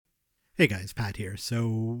Hey guys, Pat here. So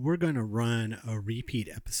we're going to run a repeat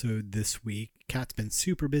episode this week. Kat's been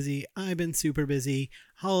super busy. I've been super busy.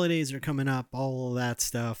 Holidays are coming up, all of that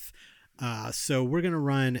stuff. So we're going to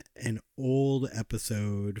run an old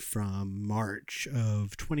episode from March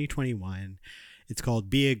of 2021. It's called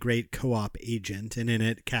Be a Great Co-op Agent. And in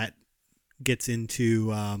it, Kat gets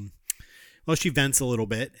into, she vents a little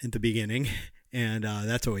bit at the beginning. And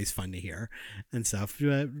that's always fun to hear and stuff.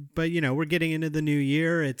 But we're getting into the new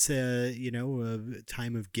year. It's a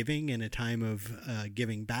time of giving and a time of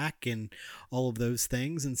giving back and all of those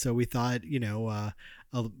things. And so we thought,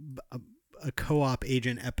 a co-op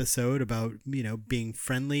agent episode about, being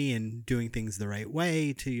friendly and doing things the right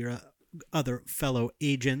way to your other fellow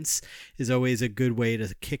agents is always a good way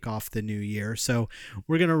to kick off the new year. So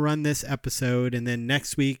we're going to run this episode. And then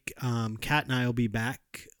next week, Kat and I will be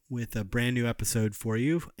back with a brand new episode for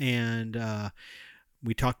you. And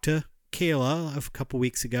we talked to Kayla a couple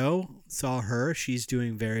weeks ago, saw her. She's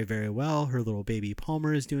doing very, very well. Her little baby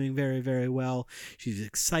Palmer is doing very, very well. She's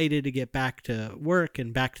excited to get back to work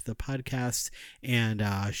and back to the podcast, and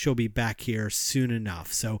she'll be back here soon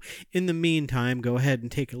enough. So in the meantime, go ahead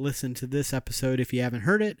and take a listen to this episode if you haven't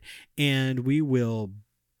heard it, and we will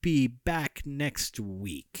be back next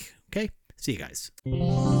week. Okay? See you guys.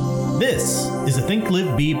 This is a Think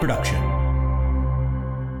Live Be production.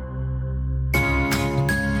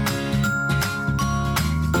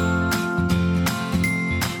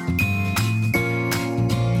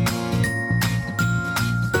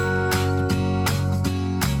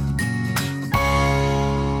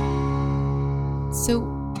 So,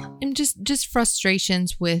 and just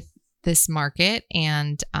frustrations with this market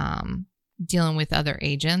and dealing with other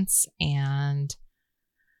agents. And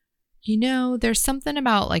there's something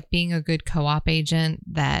about like being a good co-op agent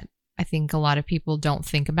that I think a lot of people don't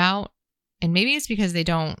think about. And maybe it's because they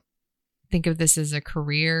don't think of this as a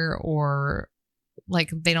career, or like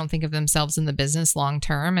they don't think of themselves in the business long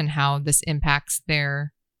term and how this impacts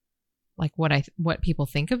their, like what people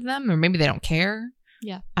think of them, or maybe they don't care.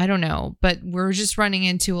 Yeah. I don't know. But we're just running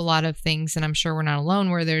into a lot of things, and I'm sure we're not alone,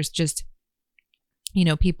 where there's just,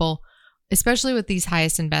 people, especially with these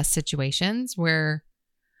highest and best situations where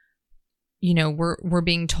we're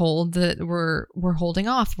being told that we're holding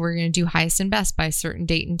off. We're going to do highest and best by a certain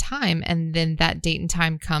date and time. And then that date and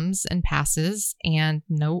time comes and passes, and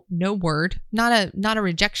no word, not a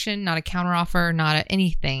rejection, not a counteroffer, not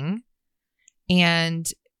anything.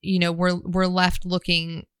 And, we're left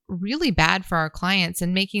looking really bad for our clients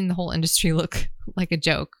and making the whole industry look like a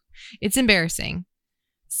joke. It's embarrassing.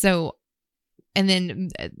 So, and then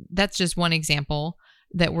that's just one example.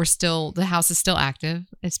 That the house is still active.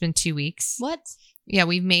 It's been 2 weeks. What? Yeah,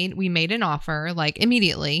 we made an offer like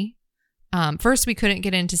immediately. First we couldn't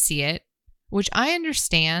get in to see it, which I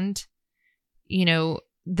understand.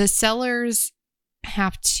 The sellers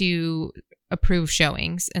have to approve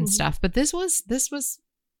showings and stuff, but this was.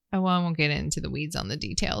 Oh, well, I won't get into the weeds on the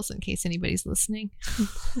details in case anybody's listening.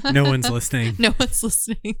 No one's listening. No one's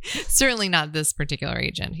listening. Certainly not this particular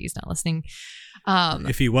agent. He's not listening.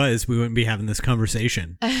 If he was, we wouldn't be having this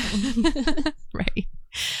conversation. Right.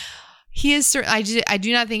 He is. I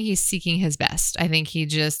do not think he's seeking his best. I think he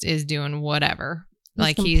just is doing whatever.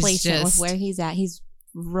 He's just with where he's at. He's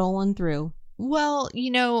rolling through. Well,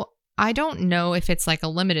 I don't know if it's like a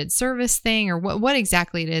limited service thing or what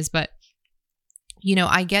exactly it is, but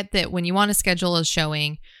I get that when you want to schedule a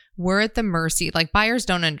showing, we're at the mercy. Like, buyers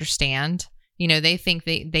don't understand. They think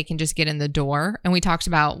they can just get in the door. And we talked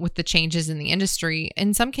about with the changes in the industry,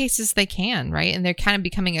 in some cases they can, right? And they're kind of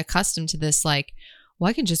becoming accustomed to this, like,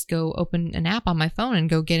 well, I can just go open an app on my phone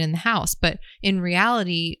and go get in the house. But in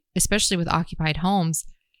reality, especially with occupied homes,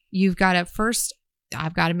 I've got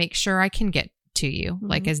to make sure I can get to you. Mm-hmm.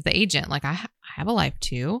 Like, as the agent, like I have a life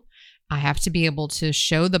too. I have to be able to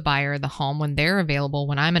show the buyer the home when they're available,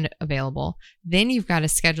 when I'm available. Then you've got to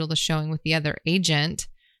schedule the showing with the other agent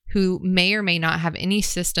who may or may not have any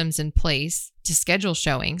systems in place to schedule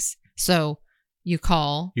showings. So you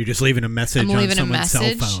call. You're just leaving a message on someone's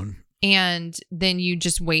cell phone. And then you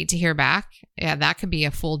just wait to hear back. Yeah, that could be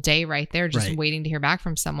a full day right there, just waiting to hear back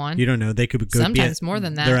from someone. You don't know. They could go sometimes more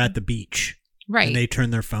than that. They're at the beach. Right. And they turn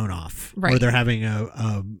their phone off. Right. Or they're having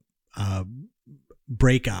a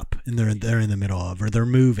breakup and they're in the middle of, or they're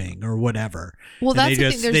moving or whatever. Well, and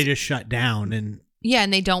they just shut down and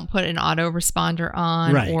and they don't put an autoresponder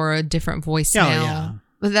on or a different voicemail. Oh, yeah.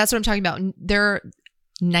 But that's what I'm talking about. There are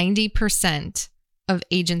 90% of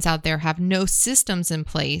agents out there have no systems in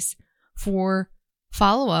place for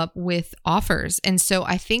follow up with offers. And so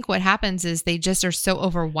I think what happens is they just are so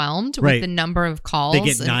overwhelmed with the number of calls and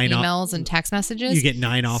emails and text messages. You get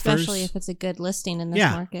 9 offers. Especially if it's a good listing in this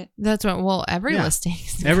market. That's what, well, listing.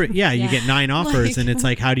 You get 9 offers and it's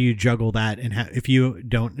like, how do you juggle that? And if you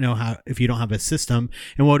don't have a system,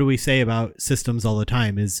 and what do we say about systems all the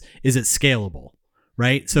time is it scalable?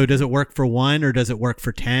 Right. So does it work for 1 or does it work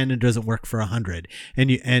for 10 and does it work for 100?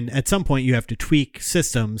 And at some point you have to tweak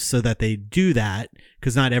systems so that they do that,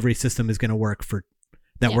 because not every system is going to work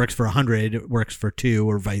works for 100, it works for 2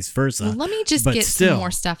 or vice versa. Well, let me just get some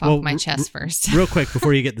more stuff off my chest first. Real quick,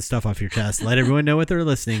 before you get the stuff off your chest, let everyone know what they're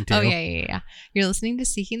listening to. Oh, yeah. You're listening to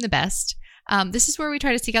Seeking the Best. This is where we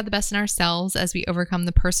try to seek out the best in ourselves as we overcome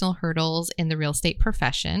the personal hurdles in the real estate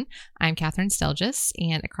profession. I'm Catherine Stelgis,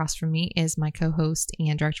 and across from me is my co-host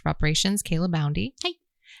and director of operations, Kayla Boundy. Hey.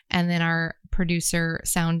 And then our producer,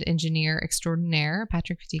 sound engineer extraordinaire,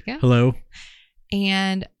 Patrick Fatika. Hello.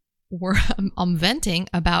 And I'm venting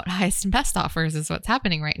about highest and best offers is what's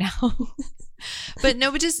happening right now. But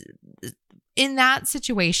just in that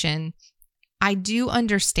situation, I do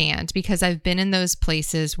understand, because I've been in those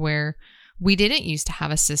places where we didn't used to have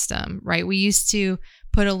a system, right? We used to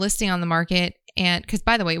put a listing on the market, and because,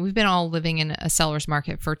 by the way, we've been all living in a seller's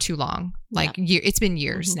market for too long. It's been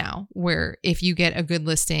years now, where if you get a good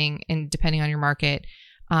listing, and depending on your market,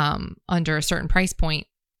 under a certain price point,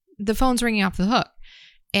 the phone's ringing off the hook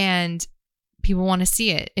and people want to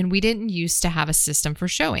see it. And we didn't used to have a system for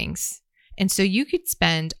showings. And so you could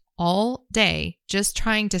spend all day just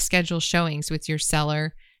trying to schedule showings with your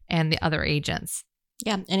seller and the other agents.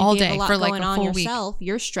 Yeah, and all if you day have a lot for going a on full yourself,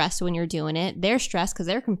 you're stressed when you're doing it. They're stressed because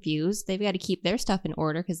they're confused. They've got to keep their stuff in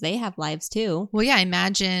order because they have lives too. Well, yeah,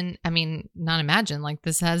 like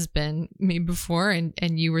this has been me before, and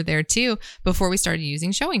you were there too, before we started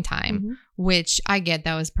using Showing Time, which I get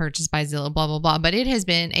that was purchased by Zillow, blah, blah, blah. But it has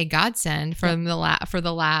been a godsend for the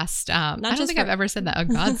last, I don't think I've ever said that, a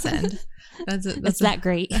godsend. That's that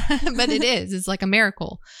great. But it is. It's like a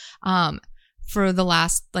miracle for the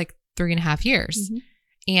last 3.5 years.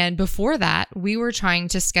 And before that, we were trying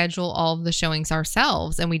to schedule all of the showings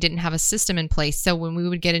ourselves, and we didn't have a system in place. So when we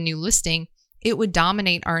would get a new listing, it would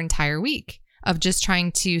dominate our entire week of just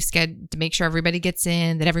trying to make sure everybody gets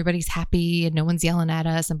in, that everybody's happy and no one's yelling at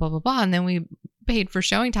us and blah, blah, blah. And then we paid for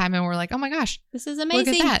Showing Time and we're like, oh my gosh, this is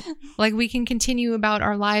amazing. Look at that. We can continue about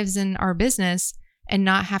our lives and our business and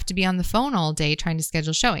not have to be on the phone all day trying to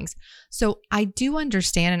schedule showings. So I do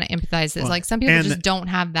understand and I empathize that some people just don't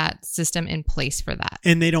have that system in place for that.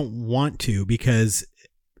 And they don't want to, because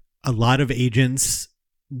a lot of agents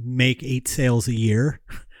make 8 sales a year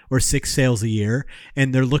or 6 sales a year,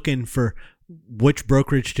 and they're looking for which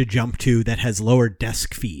brokerage to jump to that has lower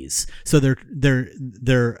desk fees. So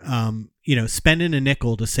they're spending a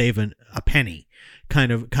nickel to save a penny.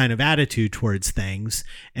 Kind of attitude towards things,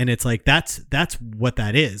 and it's like that's what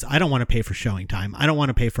that is. I don't want to pay for Showing Time. I don't want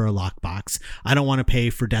to pay for a lockbox. I don't want to pay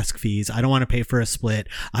for desk fees. I don't want to pay for a split.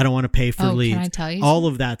 I don't want to pay for leads. Can I tell you all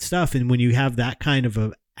of that stuff? And when you have that kind of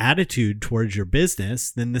a attitude towards your business,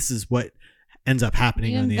 then this is what ends up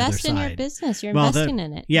happening on the other side. You invest in your business. You're investing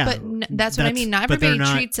in it. Yeah, but that's what I mean. Not everybody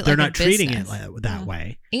treats it like a business. They're not treating it that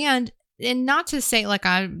way. And not to say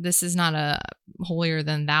this is not a holier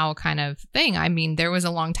than thou kind of thing. I mean, there was a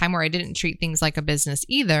long time where I didn't treat things like a business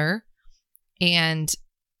either. And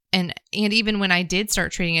even when I did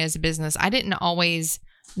start treating it as a business, I didn't always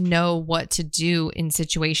know what to do in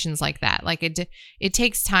situations like that. It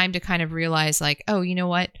takes time to kind of realize oh, you know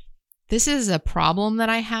what? This is a problem that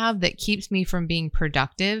I have that keeps me from being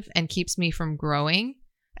productive and keeps me from growing.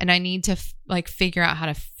 And I need to figure out how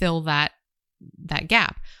to fill that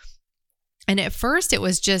gap. And at first it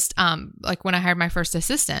was just when I hired my first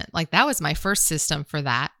assistant, that was my first system for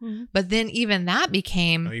that. Mm-hmm. But then even that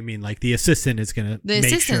became... Oh, you mean the assistant is going to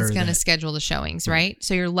to schedule the showings, right?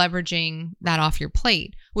 So you're leveraging that off your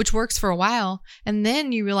plate, which works for a while. And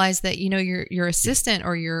then you realize that, your assistant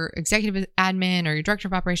or your executive admin or your director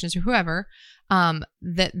of operations or whoever,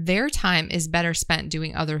 that their time is better spent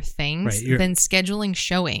doing other things than scheduling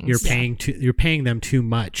showings. You're paying them too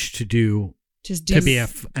much to be a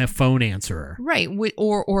phone answerer, right?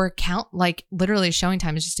 Or account, literally Showing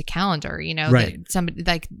Time is just a calendar, right? That somebody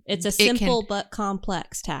it's a simple but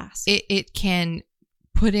complex task. It can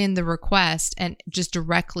put in the request and just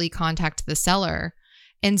directly contact the seller,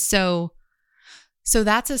 and so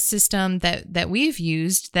that's a system that we've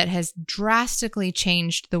used that has drastically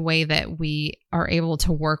changed the way that we are able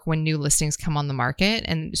to work when new listings come on the market,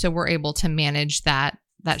 and so we're able to manage that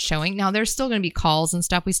showing. Now there's still going to be calls and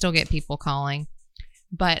stuff. We still get people calling,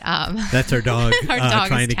 But that's our dog, our dog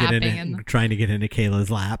trying is to get tapping trying to get into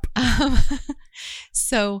Kayla's lap.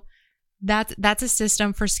 So that's a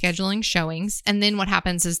system for scheduling showings. And then what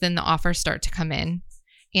happens is then the offers start to come in.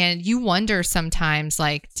 And you wonder sometimes,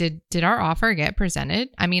 like, did our offer get presented?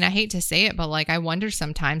 I mean, I hate to say it, but like, I wonder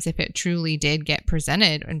sometimes if it truly did get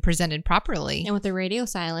presented and presented properly. And with the radio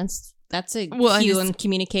silence, that's a Well, cue in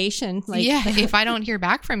communication. Like, yeah, if I don't hear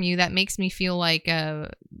back from you, that makes me feel like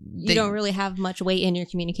you don't really have much weight in your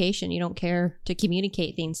communication. You don't care to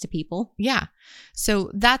communicate things to people. Yeah.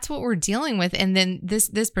 So that's what we're dealing with. And then this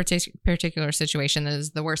particular situation that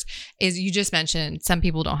is the worst is you just mentioned some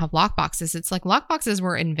people don't have lock boxes. It's like lock boxes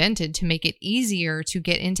were invented to make it easier to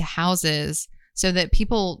get into houses so that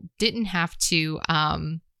people didn't have to,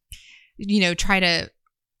 try to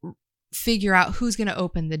figure out who's going to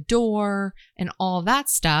open the door and all that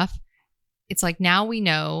stuff. It's like now we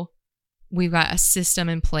know we've got a system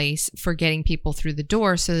in place for getting people through the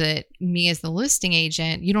door so that me as the listing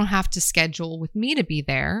agent, you don't have to schedule with me to be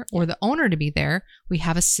there or the owner to be there. We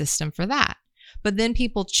have a system for that. But then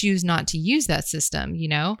people choose not to use that system,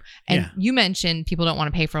 And you mentioned people don't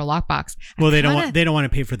want to pay for a lockbox. Well, they don't want to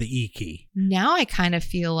pay for the e-key. Now I kind of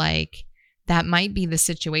feel like that might be the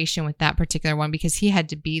situation with that particular one because he had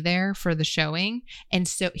to be there for the showing. And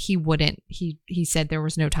so he said there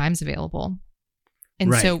was no times available.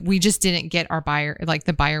 And so we just didn't get our buyer, like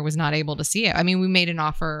the buyer was not able to see it. I mean, we made an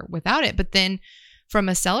offer without it, but then from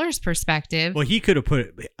a seller's perspective. Well, he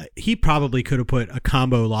probably could have put a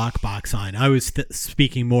combo lockbox on. I was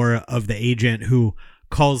speaking more of the agent who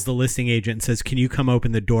calls the listing agent and says, can you come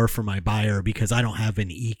open the door for my buyer because I don't have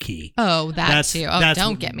an e-key. Oh, that's too. Oh,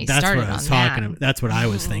 don't get me started on that. That's what I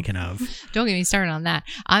was thinking of. Don't get me started on that.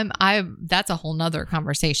 That's a whole nother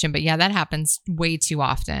conversation, but yeah, that happens way too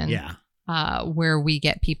often. Yeah. Where we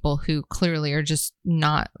get people who clearly are just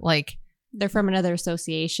not like they're from another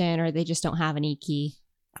association or they just don't have an e-key.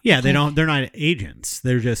 Yeah, they're not agents.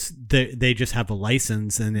 They're just they just have a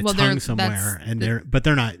license and it's hung somewhere and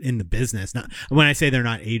they're not in the business. Not when I say they're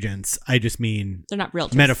not agents, I just mean they're not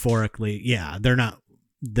realtors. Metaphorically, yeah, they're not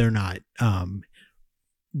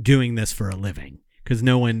doing this for a living because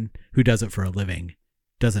no one who does it for a living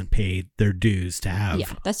doesn't pay their dues to have.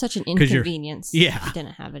 Yeah, that's such an inconvenience. Yeah, if you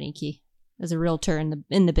didn't have an e-key as a realtor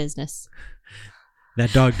in the business.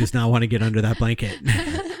 That dog does not want to get under that blanket.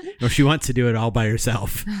 Or she wants to do it all by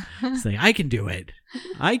herself. It's like, I can do it.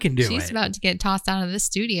 She's about to get tossed out of the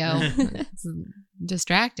studio. It's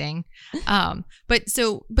distracting.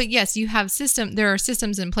 But yes, you have there are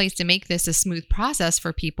systems in place to make this a smooth process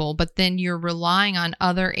for people, but then you're relying on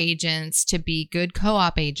other agents to be good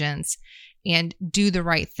co-op agents and do the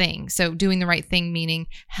right thing. So doing the right thing, meaning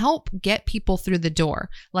help get people through the door.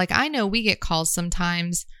 Like I know we get calls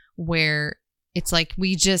sometimes where it's like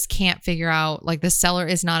we just can't figure out, like the seller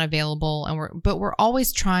is not available but we're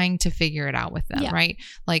always trying to figure it out with them, right?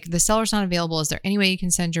 Like the seller's not available. Is there any way you can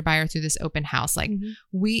send your buyer through this open house? Like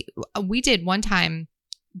we did one time,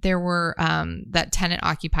 there were that tenant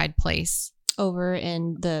occupied place. Over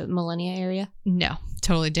in the Millennia area? No,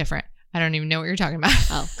 totally different. I don't even know what you're talking about.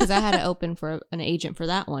 Oh, because I had to open for an agent for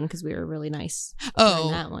that one because we were really nice.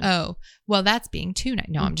 That one. Oh, well, that's being too nice.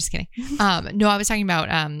 No, I'm just kidding. No, I was talking about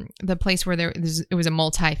the place where it was a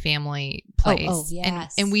multi-family place. Oh,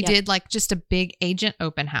 yes. And we did like just a big agent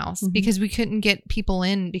open house because we couldn't get people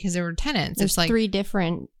in because there were tenants. There's like 3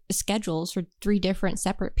 different schedules for 3 different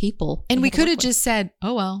separate people. And we could have just said,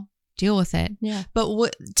 oh, well, deal with it. Yeah.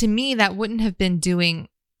 But to me, that wouldn't have been doing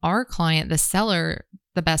our client, the seller,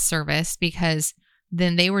 the best service because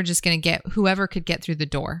then they were just going to get whoever could get through the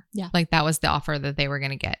door. Yeah. Like that was the offer that they were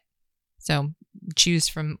going to get. So choose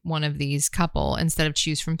from one of these couple instead of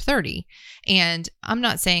choose from 30. And I'm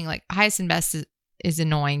not saying like highest and best is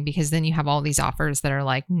annoying because then you have all these offers that are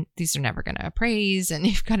like, these are never going to appraise and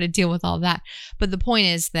you've got to deal with all that. But the point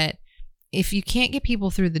is that if you can't get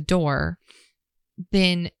people through the door,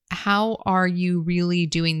 then how are you really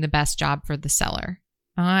doing the best job for the seller?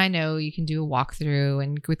 I know you can do a walkthrough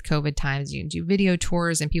and with COVID times, you can do video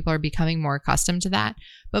tours and people are becoming more accustomed to that.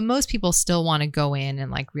 But most people still want to go in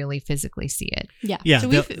and like really physically see it. Yeah. Yeah. So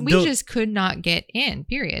we just could not get in,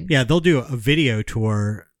 period. Yeah. They'll do a video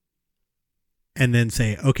tour and then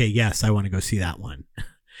say, okay, yes, I want to go see that one.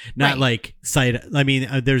 Not like sight. I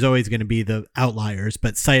mean, there's always going to be the outliers,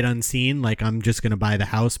 but sight unseen. Like I'm just going to buy the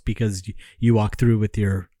house because you walk through with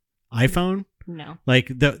your iPhone. No.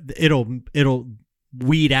 Like it'll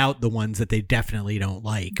weed out the ones that they definitely don't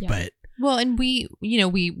like, but Well, and we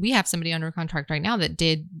have somebody under contract right now that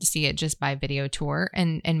did see it just by video tour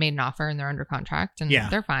and made an offer, and they're under contract, and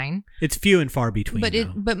they're fine. It's few and far between.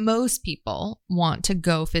 But most people want to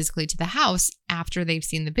go physically to the house after they've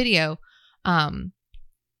seen the video,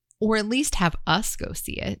 or at least have us go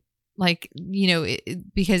see it. Like,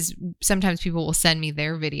 because sometimes people will send me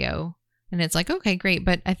their video. And it's like, okay, great.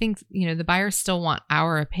 But I think, the buyers still want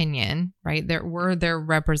our opinion, right? We're their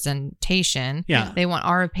representation. Yeah. They want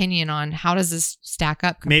our opinion on how does this stack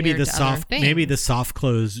up compared to other things. Maybe the soft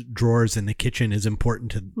close drawers in the kitchen is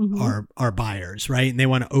important to our buyers, right? And they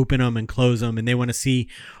want to open them and close them. And they want to see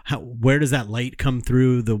where does that light come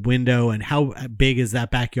through the window, and how big is that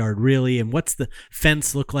backyard really? And what's the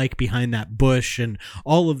fence look like behind that bush? And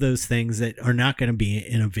all of those things that are not going to be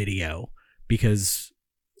in a video, because...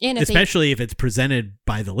 especially if it's presented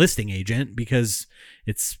by the listing agent, because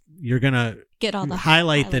you're gonna get all the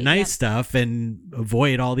highlight the nice stuff and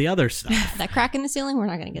avoid all the other stuff. That crack in the ceiling, we're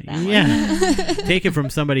not gonna get that one. Yeah. Take it from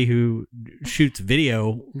somebody who shoots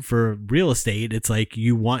video for real estate. It's like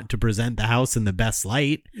you want to present the house in the best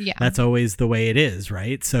light. Yeah. That's always the way it is,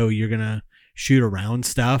 right? So you're gonna shoot around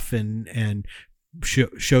stuff and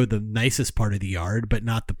show the nicest part of the yard, but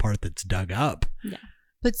not the part that's dug up. Yeah.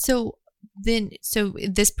 But so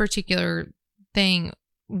this particular thing,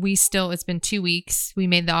 it's been 2 weeks. We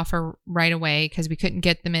made the offer right away because we couldn't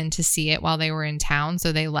get them in to see it while they were in town.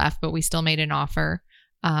 So they left, but we still made an offer.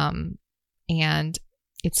 And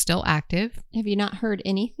it's still active. Have you not heard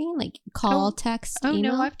anything? Like call, text,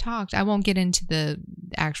 email? No, I've talked. I won't get into the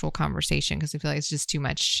actual conversation because I feel like it's just too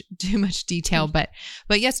much detail. But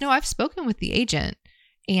yes, no, I've spoken with the agent.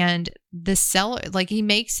 And the seller, like, he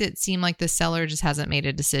makes it seem like the seller just hasn't made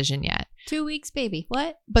a decision yet. 2 weeks, baby.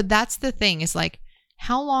 What? But that's the thing, is like,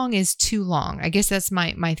 how long is too long? I guess that's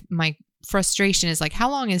my frustration, is like,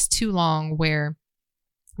 how long is too long where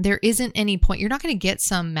there isn't any point? You're not going to get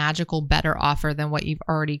some magical better offer than what you've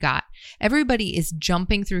already got. Everybody is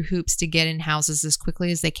jumping through hoops to get in houses as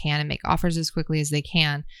quickly as they can and make offers as quickly as they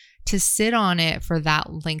can. To sit on it for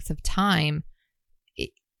that length of time,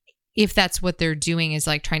 if that's what they're doing, is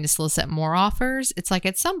like trying to solicit more offers, it's like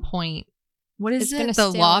at some point, what is it? The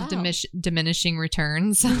law of diminishing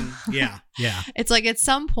returns. Yeah. It's like at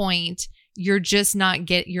some point, you're just not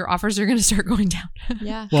your offers are going to start going down.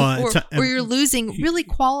 Yeah. Well, or you're losing really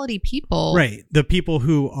quality people. Right. The people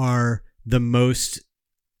who are the most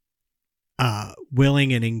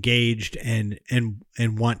willing and engaged and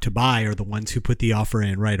want to buy are the ones who put the offer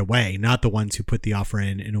in right away, not the ones who put the offer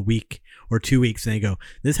in a week or 2 weeks, and they go,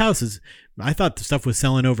 this house I thought the stuff was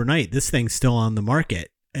selling overnight. This thing's still on the market.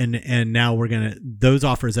 And now those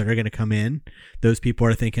offers that are going to come in, those people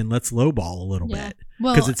are thinking, let's lowball a little bit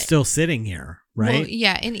because it's still sitting here. Right. Well,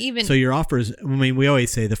 yeah. And even so, your offers, I mean, we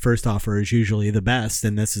always say the first offer is usually the best.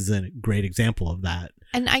 And this is a great example of that.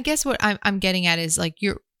 And I guess what I'm getting at is, like,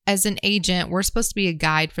 as an agent, we're supposed to be a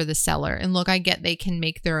guide for the seller. And look, I get they can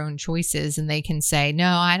make their own choices and they can say, no,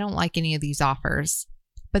 I don't like any of these offers.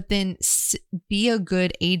 But then be a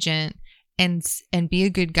good agent and be a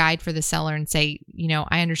good guide for the seller and say,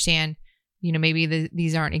 I understand, maybe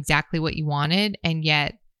these aren't exactly what you wanted. And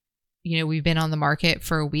yet, we've been on the market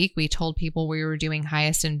for a week. We told people we were doing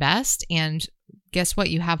highest and best. And guess what?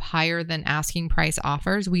 You have higher than asking price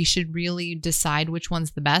offers. We should really decide which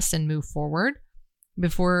one's the best and move forward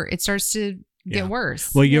before it starts to get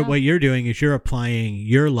worse. Well, what you're doing is you're applying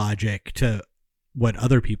your logic to what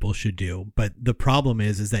other people should do. But the problem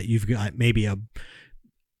is that you've got maybe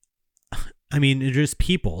they're just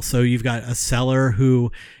people. So you've got a seller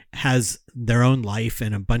who has their own life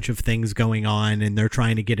and a bunch of things going on, and they're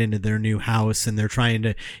trying to get into their new house, and they're trying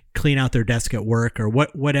to clean out their desk at work or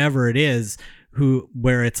whatever it is,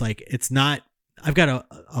 where it's like, it's not, I've got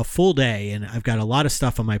a full day and I've got a lot of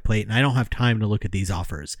stuff on my plate and I don't have time to look at these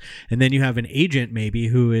offers. And then you have an agent maybe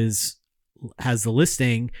who has the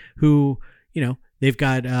listing, who, they've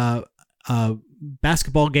got a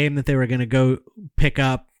basketball game that they were going to go pick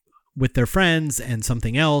up with their friends, and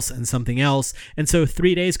something else and something else. And so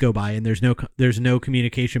 3 days go by and there's no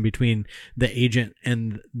communication between the agent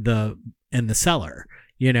and the seller,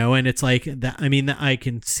 and it's like that. I mean, I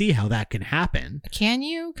can see how that can happen. Can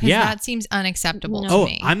you? Because that seems unacceptable to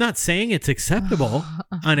me. I'm not saying it's acceptable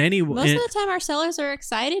on any. Most of the time, our sellers are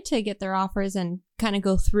excited to get their offers and kind of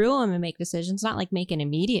go through them and make decisions. Not like make an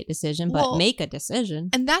immediate decision, but make a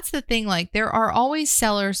decision. And that's the thing. Like, there are always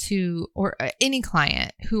sellers or any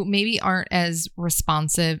client who maybe aren't as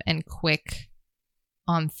responsive and quick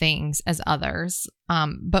on things as others.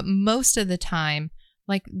 But most of the time,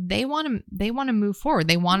 like, they want to move forward.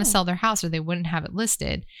 They want to sell their house, or they wouldn't have it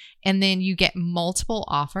listed. And then you get multiple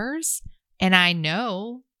offers. And I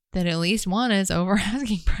know that at least one is over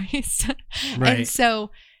asking price. Right. And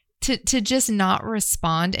so to just not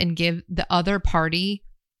respond and give the other party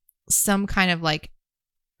some kind of like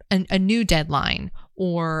a new deadline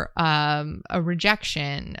or a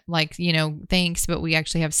rejection, like, thanks, but we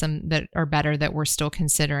actually have some that are better that we're still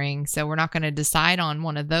considering. So we're not going to decide on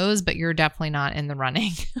one of those, but you're definitely not in the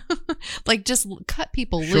running. Like, just cut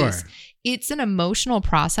people loose. It's an emotional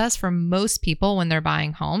process for most people when they're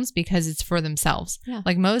buying homes because it's for themselves. Yeah.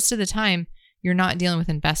 Like, most of the time, you're not dealing with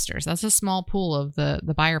investors. That's a small pool of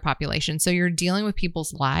the buyer population. So you're dealing with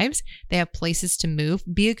people's lives. They have places to move.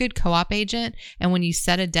 Be a good co-op agent. And when you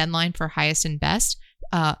set a deadline for highest and best,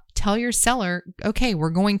 tell your seller, okay,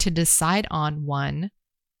 we're going to decide on one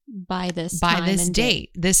by this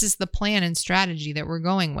date. This is the plan and strategy that we're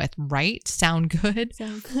going with, right? Sound good?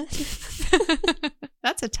 Sound good.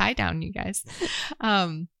 That's a tie down, you guys.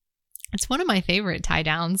 It's one of my favorite tie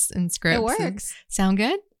downs in scripts. It works. Sound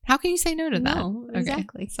good? How can you say no to that? No,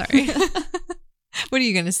 exactly. Okay, sorry. What are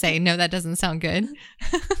you going to say? No, that doesn't sound good.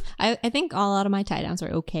 I think a lot of my tie downs are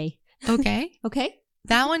okay. Okay. Okay.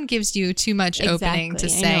 That one gives you too much opening to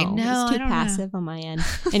say, no, it's too I don't passive on my end.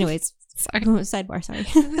 Anyways, sorry. Sidebar, sorry.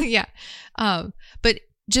 Yeah. But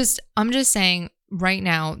I'm just saying right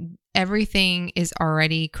now, everything is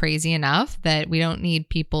already crazy enough that we don't need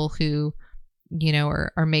people who,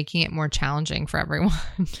 are making it more challenging for everyone.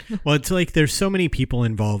 Well, it's like there's so many people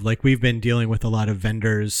involved. Like, we've been dealing with a lot of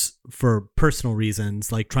vendors for personal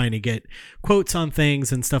reasons, like trying to get quotes on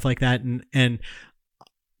things and stuff like that. And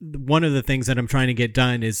one of the things that I'm trying to get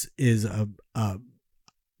done is there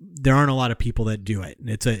aren't a lot of people that do it.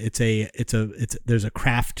 There's a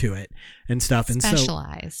craft to it and stuff. And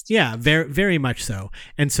specialized. So, yeah, very, very much so.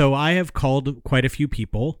 And so I have called quite a few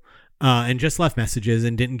people and just left messages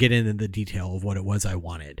and didn't get into the detail of what it was I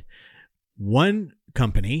wanted. One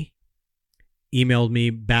company emailed me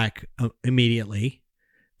back immediately.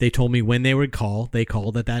 They told me when they would call. They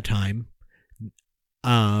called at that time.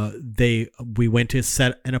 We went to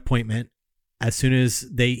set an appointment. As soon as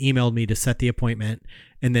they emailed me to set the appointment,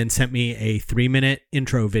 and then sent me a 3-minute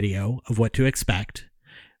intro video of what to expect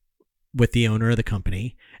with the owner of the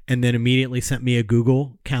company, and then immediately sent me a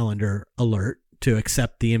Google Calendar alert to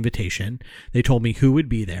accept the invitation. They told me who would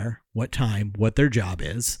be there, what time, what their job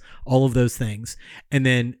is, all of those things. And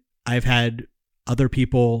then I've had other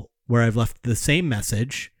people where I've left the same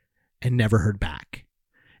message and never heard back,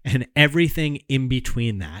 and everything in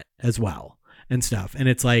between that as well and stuff. And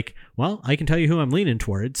it's like, well, I can tell you who I'm leaning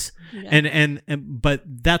towards. Yeah. But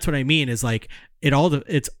that's what I mean is like,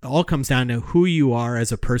 it's all comes down to who you are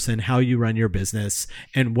as a person, how you run your business,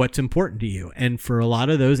 and what's important to you. And for a lot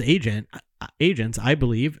of those agents, I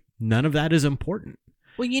believe none of that is important.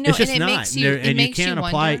 Well, it's just and not. Makes you, and you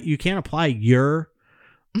can't apply your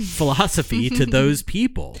philosophy to those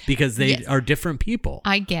people because they are different people.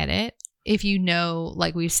 I get it. If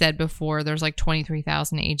like we've said before, there's like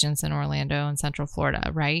 23,000 agents in Orlando and Central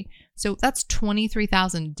Florida, right? So that's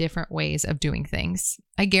 23,000 different ways of doing things.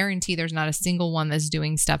 I guarantee there's not a single one that's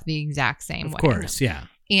doing stuff the exact same way. Of course, yeah.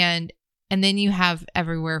 And then you have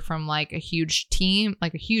everywhere from like a huge team,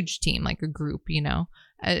 like a group,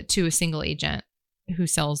 to a single agent who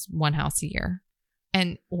sells one house a year.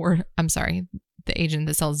 The agent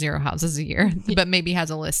that sells 0 houses a year, but maybe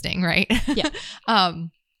has a listing, right? Yeah.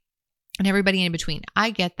 And everybody in between.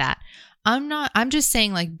 I get that. I'm just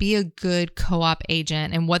saying, like, be a good co-op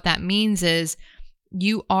agent. And what that means is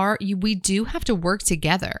we do have to work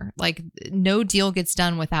together. Like, no deal gets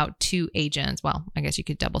done without 2 agents. Well, I guess you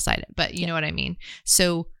could double side it, but you know what I mean?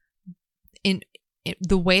 So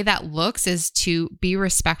the way that looks is to be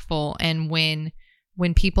respectful. And when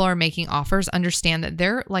people are making offers, understand that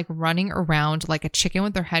they're like running around like a chicken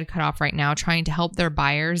with their head cut off right now, trying to help their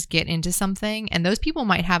buyers get into something. And those people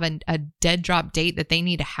might have a dead drop date that they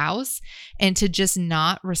need a house, and to just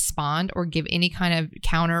not respond or give any kind of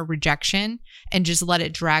counter rejection and just let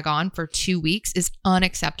it drag on for 2 weeks is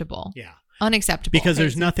unacceptable. Yeah. Unacceptable. Because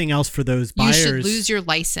there's nothing else for those buyers. You should lose your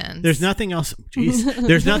license. There's nothing else.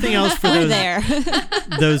 There's nothing else for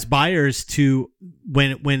those buyers to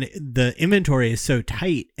when the inventory is so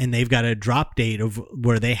tight and they've got a drop date of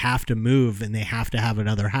where they have to move and they have to have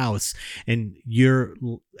another house, and you're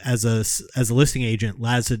as a listing agent,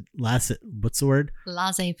 what's the word?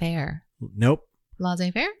 Laissez-faire. Nope.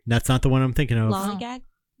 Laissez-faire? That's not the one I'm thinking of. Lollygag?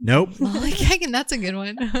 Nope. Lollygagging, that's a good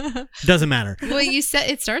one. Doesn't matter. Well, you said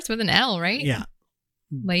it starts with an L, right? Yeah.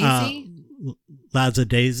 Lazy?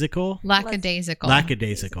 Lackadaisical?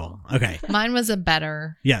 Lackadaisical. Okay. Mine was a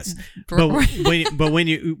better. Yes. But when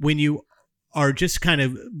you are just kind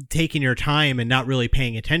of taking your time and not really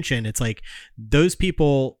paying attention, it's like those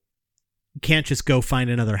people can't just go find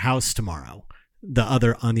another house tomorrow,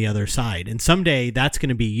 on the other side. And someday that's going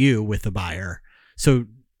to be you with the buyer. So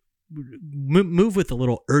move with a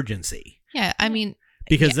little urgency. Yeah. I mean,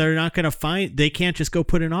 because they're not going to they can't just go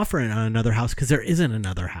put an offer in on another house because there isn't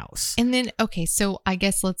another house. And then, okay, so I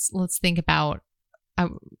guess let's think about,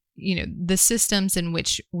 the systems in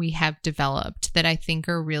which we have developed that I think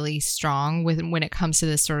are really strong when it comes to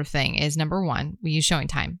this sort of thing is, number one, we use showing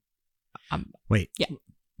time. Wait. Yeah.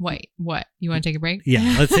 Wait, what? You want to take a break?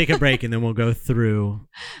 Yeah, let's take a break and then we'll go through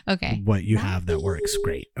okay. what you have that works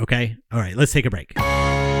great. Okay? All right, let's take a break.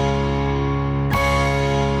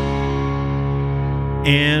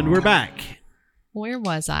 And we're back. Where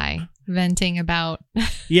was I? Venting about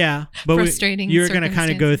yeah, but frustrating you're going to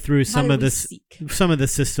kind of go through some of the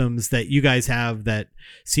systems that you guys have that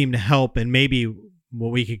seem to help, and maybe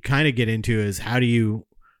what we could kind of get into is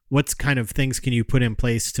what kind of things can you put in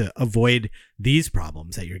place to avoid these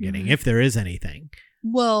problems that you're getting, if there is anything?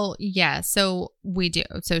 Well, yeah, so we do.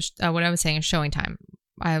 So what I was saying is showing time.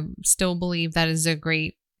 I still believe that is a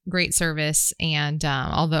great service, and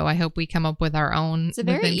although I hope we come up with our own. It's a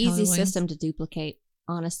very easy system to duplicate.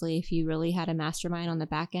 Honestly, if you really had a mastermind on the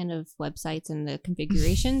back end of websites and the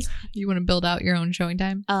configurations. You want to build out your own showing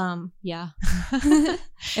time? Yeah. It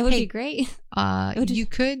would be great. You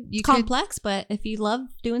could. Complex, but if you love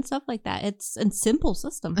doing stuff like that, it's a simple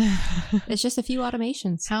system. It's just a few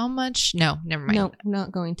automations. How much? No, never mind. No,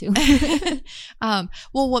 not going to.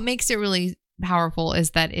 Well, what makes it really powerful is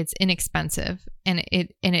that it's inexpensive, and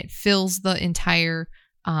it fills the entire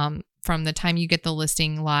from the time you get the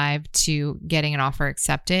listing live to getting an offer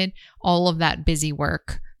accepted, all of that busy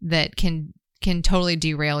work that can totally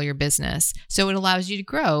derail your business. So it allows you to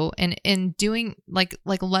grow and doing like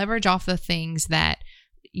leverage off the things that,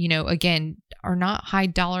 again, are not high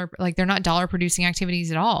dollar, like they're not dollar producing activities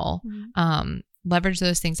at all. Leverage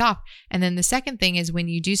those things off. And then the second thing is, when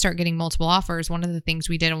you do start getting multiple offers, one of the things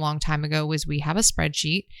we did a long time ago was we have a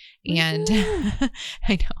spreadsheet, and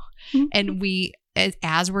I know, and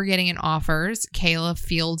as we're getting in offers, Kayla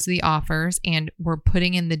fields the offers, and we're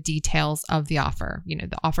putting in the details of the offer,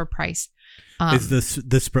 the offer price. Is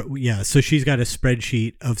so she's got a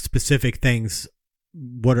spreadsheet of specific things.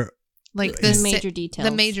 What are like the major details?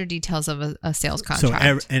 The major details of a sales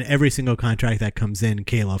contract. So every single contract that comes in,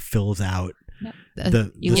 Kayla fills out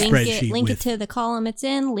the spreadsheet. Link it to the column it's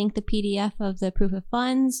in, link the PDF of the proof of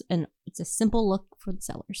funds, and it's a simple look for the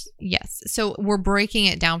sellers. Yes. So we're breaking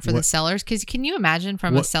it down for the sellers, because can you imagine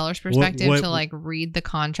from a seller's perspective to like read the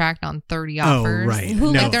contract on 30 offers? Oh,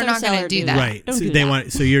 right. They're not going to do that.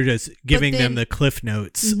 Right. So you're just giving them the cliff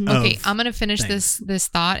notes. Okay, I'm going to finish this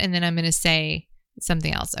thought, and then I'm going to say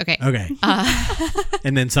something else. Okay.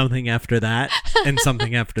 And then something after that, and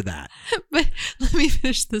something after that. But let me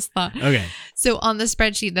finish this thought. Okay. So on the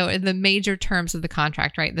spreadsheet, though, in the major terms of the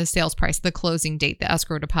contract, right? The sales price, the closing date, the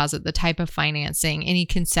escrow deposit, the type of financing, any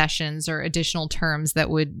concessions or additional terms that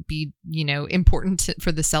would be, important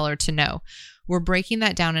for the seller to know. We're breaking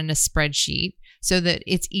that down in a spreadsheet so that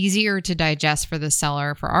it's easier to digest for the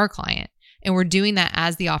seller, for our client. And we're doing that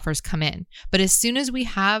as the offers come in. But as soon as we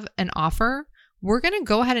have an offer, we're going to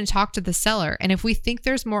go ahead and talk to the seller. And if we think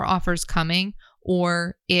there's more offers coming,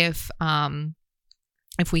 or if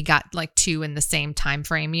we got like 2 in the same time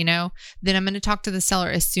frame, then I'm going to talk to the seller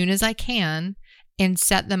as soon as I can and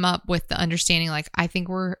set them up with the understanding, like, I think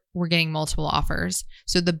we're getting multiple offers.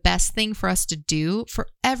 So the best thing for us to do for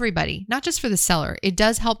everybody, not just for the seller, it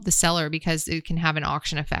does help the seller because it can have an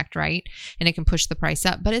auction effect, right? And it can push the price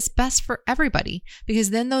up, but it's best for everybody,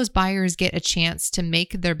 because then those buyers get a chance to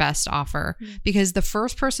make their best offer, because the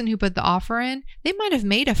first person who put the offer in, they might have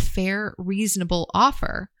made a fair, reasonable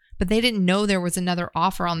offer, but they didn't know there was another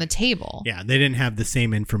offer on the table. Yeah, they didn't have the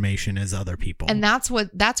same information as other people. And that's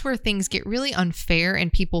where things get really unfair,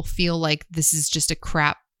 and people feel like this is just a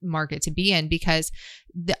crap market to be in, because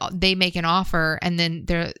they make an offer and then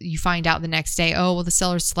you find out the next day, oh, well, the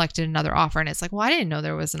seller selected another offer, and it's like, well, I didn't know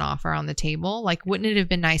there was an offer on the table. Like, wouldn't it have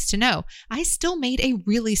been nice to know? I still made a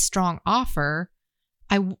really strong offer.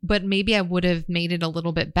 But maybe I would have made it a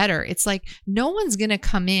little bit better. It's like, no one's going to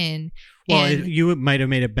come in. Well, you might have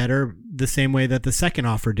made it better the same way that the second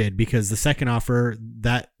offer did, because the second offer,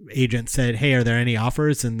 that agent said, hey, are there any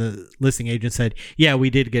offers? And the listing agent said, yeah, we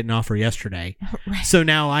did get an offer yesterday. Right. So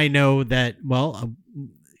now I know that, well,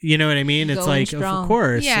 you know what I mean? It's like, of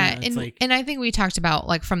course. Yeah. And I think we talked about,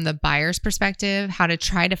 like, from the buyer's perspective, how to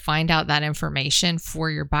try to find out that information for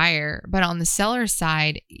your buyer. But on the seller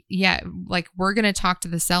side, yeah, like, we're going to talk to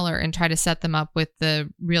the seller and try to set them up with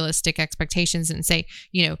the realistic expectations and say,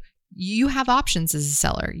 you have options as a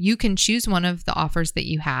seller. You can choose one of the offers that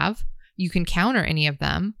you have. You can counter any of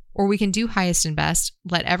them, or we can do highest and best,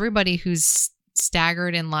 let everybody who's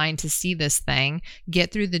staggered in line to see this thing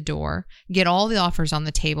get through the door, get all the offers on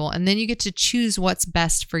the table, and then you get to choose what's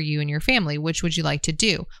best for you and your family. Which would you like to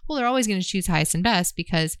do? Well, they're always going to choose highest and best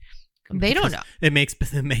because they don't know. It makes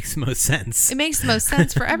the most sense. It makes the most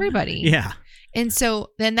sense for everybody. Yeah. And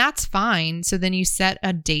so then that's fine. So then you set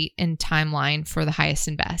a date and timeline for the highest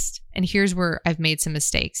and best. And here's where I've made some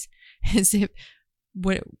mistakes. Is if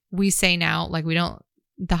what we say now, like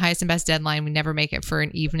the highest and best deadline, we never make it for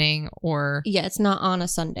an evening or... Yeah, it's not on a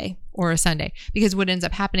Sunday. Or a Sunday. Because what ends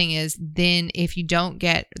up happening is then if you don't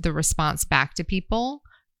get the response back to people,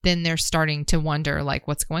 then they're starting to wonder like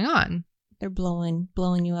what's going on. They're blowing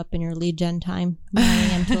you up in your lead gen time, 9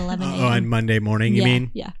 a.m. to 11 a.m. Oh, on Monday morning, you mean?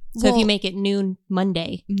 Yeah. So if you make it noon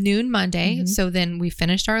Monday. So then we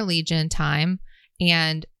finished our lead gen time,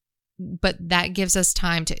 but that gives us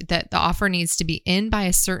time that the offer needs to be in by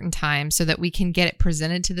a certain time so that we can get it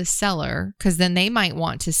presented to the seller, because then they might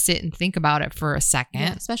want to sit and think about it for a second.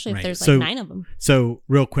 Yeah, especially if Right. there's So- 9 of them. So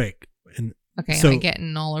real quick. Okay, So- am I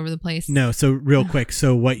getting all over the place? No, so real quick.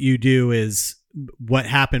 So what you do is, what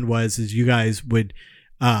happened is you guys would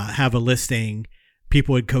have a listing.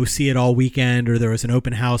 People would go see it all weekend, or there was an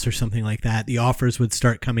open house or something like that. The offers would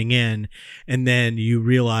start coming in, and then you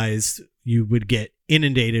realized you would get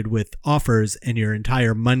inundated with offers, and your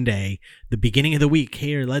entire Monday, the beginning of the week,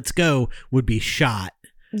 here, let's go, would be shot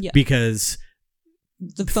because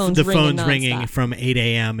The phone's ringing nonstop. from 8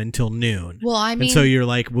 a.m. until noon. Well, I mean, and so you're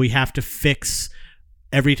like, we have to fix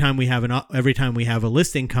every time we have a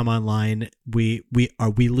listing come online, we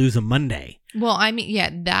lose a Monday. well, I mean, yeah,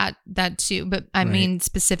 that too. But I mean,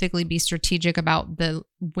 specifically be strategic about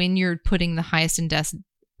when you're putting the highest and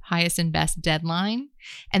best deadline,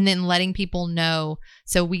 and then letting people know.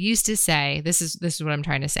 So we used to say, this is what I'm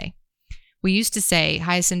trying to say. We used to say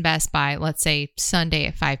highest and best by, let's say, Sunday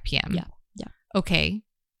at 5 p.m. Yeah. Okay.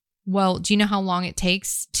 Well, do you know how long it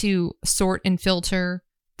takes to sort and filter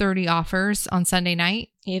 30 offers on Sunday night?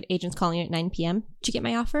 You have agents calling you at 9 p.m. Did you get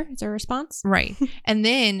my offer? Is there a response? Right. And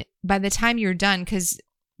then by the time you're done, because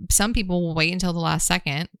some people will wait until the last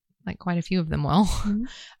second, like quite a few of them will.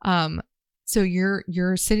 Mm-hmm. So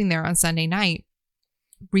you're sitting there on Sunday night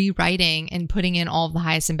rewriting and putting in all of the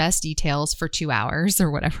highest and best details for 2 hours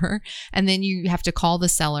or whatever. And then you have to call the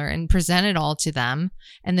seller and present it all to them.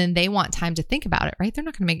 And then they want time to think about it, right? They're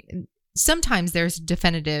not going to make... Sometimes there's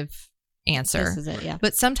definitive answer. This is it, yeah.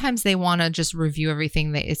 But sometimes they want to just review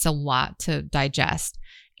everything. It's a lot to digest.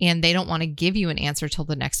 And they don't want to give you an answer till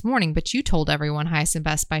the next morning. But you told everyone highest and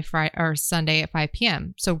best by Friday or Sunday at 5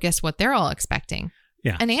 p.m. So guess what they're all expecting?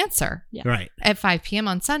 Yeah. An answer. Yeah. Right. At 5 p.m.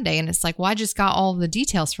 on Sunday. And it's like, well, I just got all the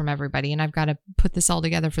details from everybody and I've got to put this all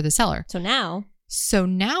together for the seller. So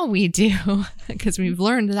now we do, because we've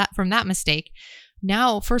learned that from that mistake.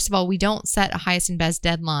 Now, first of all, we don't set a highest and best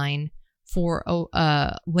deadline for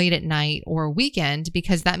late at night or a weekend,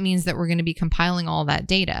 because that means that we're going to be compiling all that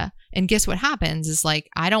data. And guess what happens is, like,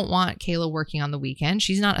 I don't want Kayla working on the weekend.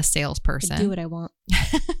 She's not a salesperson. I do what I want.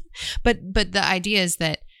 But the idea is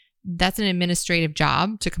that that's an administrative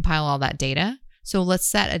job to compile all that data. So let's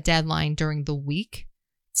set a deadline during the week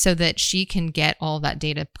so that she can get all that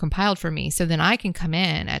data compiled for me. So then I can come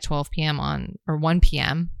in at 12 p.m. or 1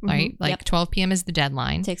 p.m., right? Like 12 p.m. is the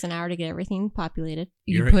deadline. It takes an hour to get everything populated.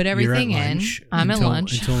 You put everything in. I'm at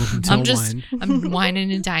lunch. Until I'm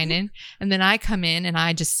whining and dining. And then I come in and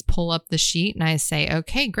I just pull up the sheet and I say,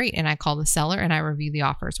 okay, great. And I call the seller and I review the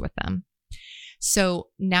offers with them. So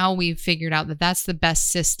now we've figured out that that's the best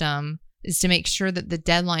system, is to make sure that the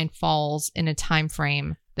deadline falls in a time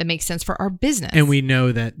frame that makes sense for our business. And we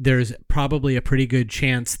know that there's probably a pretty good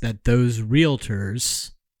chance that those realtors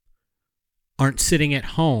aren't sitting at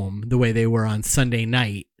home the way they were on Sunday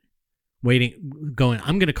night, going,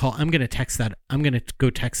 I'm going to text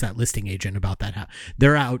that listing agent about that house.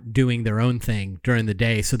 They're out doing their own thing during the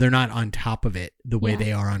day, so they're not on top of it the way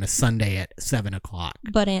they are on a Sunday at 7:00.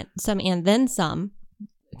 But some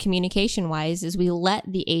communication wise is we let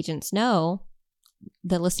the agents know,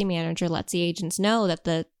 the listing manager lets the agents know that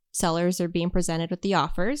the sellers are being presented with the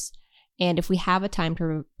offers. And if we have a time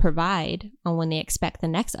to provide on when they expect the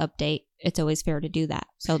next update, it's always fair to do that.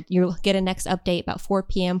 So you'll get a next update about 4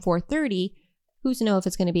 p.m., 4:30. Who's to know if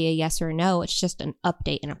it's going to be a yes or a no? It's just an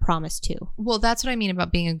update and a promise too. Well, that's what I mean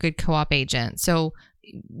about being a good co-op agent. So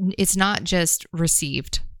it's not just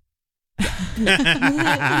received.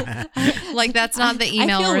 Like, that's not the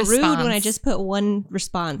email I feel response. rude when I just put one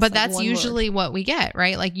response. But like that's one usually word. what we get,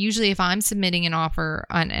 right? Like, usually if I'm submitting an offer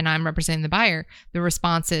and I'm representing the buyer, the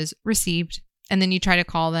response is received. And then you try to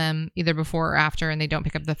call them either before or after and they don't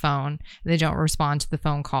pick up the phone. They don't respond to the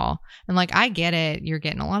phone call. And like, I get it. You're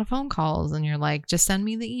getting a lot of phone calls and you're like, just send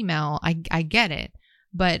me the email. I get it.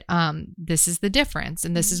 But this is the difference.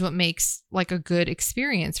 And this is what makes like a good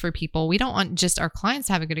experience for people. We don't want just our clients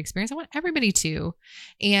to have a good experience. I want everybody to.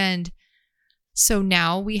 And so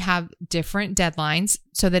now we have different deadlines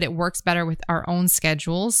so that it works better with our own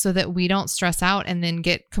schedules so that we don't stress out and then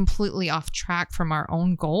get completely off track from our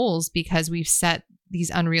own goals because we've set these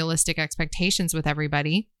unrealistic expectations with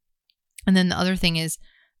everybody. And then the other thing is,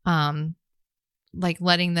 like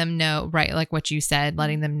letting them know, right? Like what you said,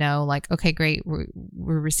 letting them know like, okay, great. We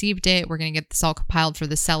received it. We're going to get this all compiled for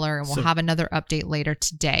the seller and we'll have another update later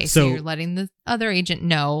today. So you're letting the other agent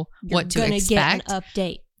know what to expect. Get an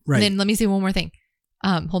update. Right. And then let me say one more thing.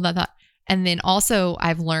 Hold that thought. And then also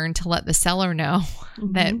I've learned to let the seller know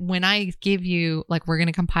that when I give you, like, we're going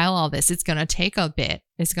to compile all this, it's going to take a bit.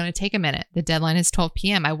 It's going to take a minute. The deadline is 12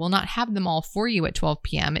 p.m. I will not have them all for you at 12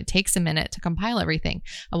 p.m. It takes a minute to compile everything.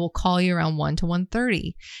 I will call you around 1 to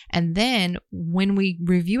 1:30. And then when we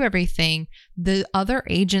review everything, the other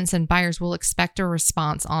agents and buyers will expect a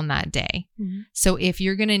response on that day. So if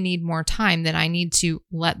you're going to need more time, then I need to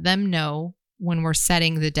let them know when we're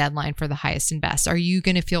setting the deadline for the highest and best. Are you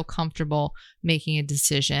going to feel comfortable making a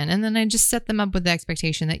decision? And then I just set them up with the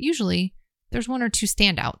expectation that usually there's one or two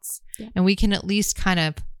standouts and we can at least kind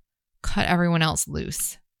of cut everyone else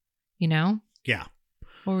loose, you know? Yeah.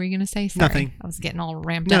 What were you going to say? Sorry. Nothing. I was getting all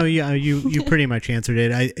ramped up. No, yeah, you pretty much answered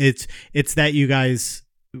it. It's that you guys,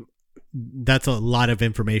 that's a lot of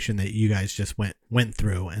information that you guys just went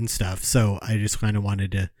through and stuff. So I just kind of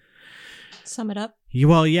wanted to sum it up.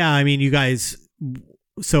 Well, yeah, I mean, you guys,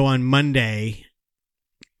 so on Monday,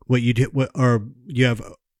 what you did, or you have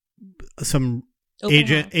some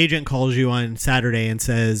agent calls you on Saturday and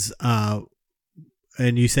says, and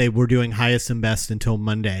you say, we're doing highest and best until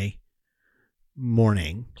Monday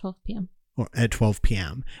morning. 12 p.m. Or at 12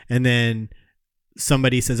 p.m. And then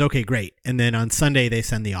somebody says, okay, great. And then on Sunday, they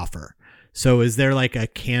send the offer. So is there like a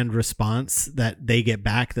canned response that they get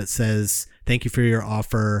back that says, thank you for your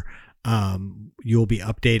offer. You'll be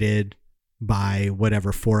updated by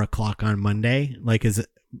whatever 4:00 on Monday. Like, is it?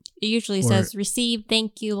 It usually says receive,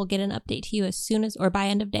 thank you. We'll get an update to you as soon as, or by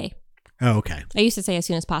end of day. Oh, okay. I used to say as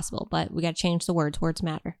soon as possible, but we got to change the words. Words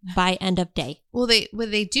matter. By end of day. Well,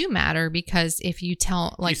 they do matter because if you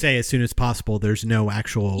tell, like, you say as soon as possible, there's no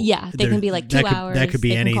actual. Yeah, they can be like 2 hours. That could be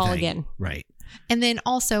they anything. Can call again. Right. And then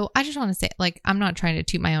also, I just want to say, like, I'm not trying to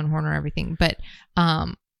toot my own horn or everything, but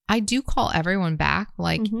I do call everyone back,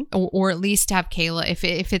 like, or at least have Kayla,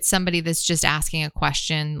 if it's somebody that's just asking a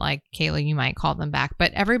question, like Kayla, you might call them back,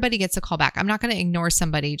 but everybody gets a call back. I'm not going to ignore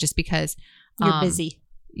somebody just because you're busy.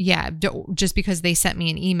 Yeah. Just because they sent me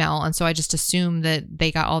an email. And so I just assume that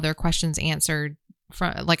they got all their questions answered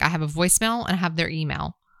from, like, I have a voicemail and I have their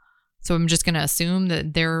email. So I'm just going to assume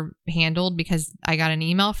that they're handled because I got an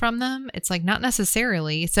email from them. It's like, not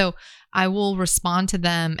necessarily. So I will respond to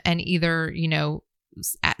them and either, you know,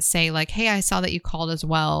 say like, hey, I saw that you called as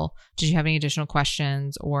well. Did you have any additional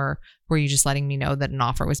questions, or were you just letting me know that an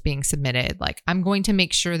offer was being submitted? Like, I'm going to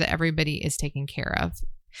make sure that everybody is taken care of.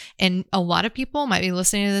 And a lot of people might be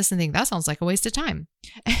listening to this and think that sounds like a waste of time.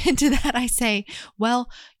 And to that I say, well,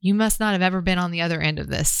 you must not have ever been on the other end of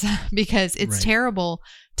this because it's terrible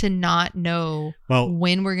to not know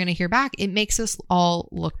when we're going to hear back. It makes us all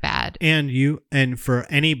look bad. And for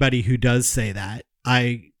anybody who does say that,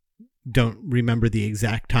 I don't remember the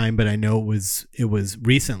exact time, but I know it was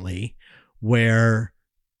recently where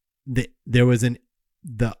there was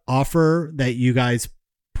the offer that you guys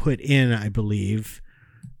put in, I believe,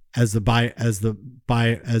 as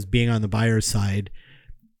being on the buyer's side,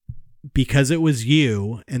 because it was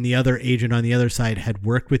you and the other agent on the other side had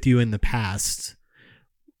worked with you in the past,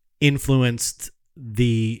 influenced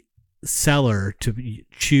the seller to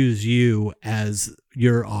choose you as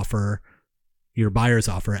your offer, your buyer's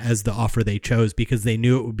offer, as the offer they chose, because they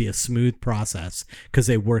knew it would be a smooth process because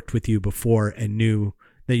they worked with you before and knew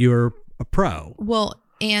that you were a pro. Well,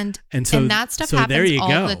 and so that stuff happens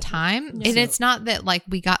all the time. And it's not that like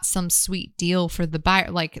we got some sweet deal for the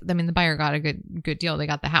buyer. Like, I mean, the buyer got a good deal. They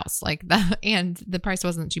got the house, like that, and the price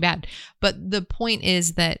wasn't too bad. But the point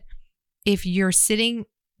is that if you're sitting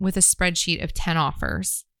with a spreadsheet of 10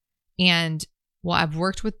 offers and, well, I've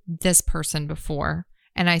worked with this person before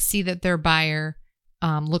and I see that their buyer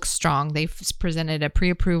looks strong. They've presented a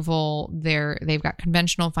pre-approval. They've got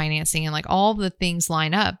conventional financing and like all the things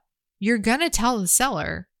line up. You're going to tell the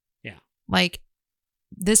seller, like,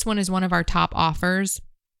 this one is one of our top offers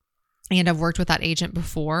and I've worked with that agent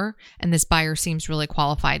before and this buyer seems really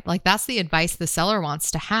qualified. Like, that's the advice the seller wants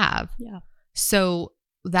to have. Yeah. So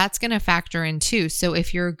that's going to factor in too. So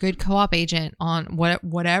if you're a good co-op agent on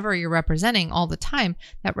whatever you're representing all the time,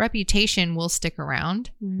 that reputation will stick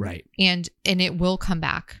around. Right. And it will come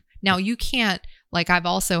back. Now you can't, like I've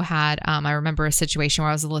also had, I remember a situation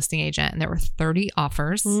where I was a listing agent and there were 30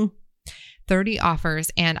 offers, 30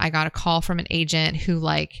 offers. And I got a call from an agent who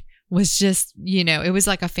like was just, it was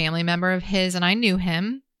like a family member of his and I knew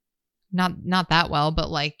him. Not that well,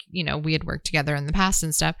 but like, we had worked together in the past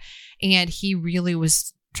and stuff. And he really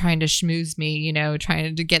was trying to schmooze me,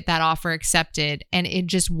 trying to get that offer accepted. And it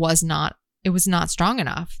just was not strong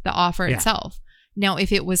enough, the offer itself. Now,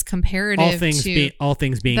 if it was comparative all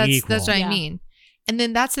things being equal. That's what I mean. And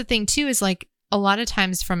then that's the thing too, is like a lot of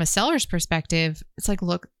times from a seller's perspective, it's like,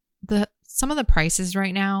 look, some of the prices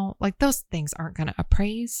right now, like those things aren't going to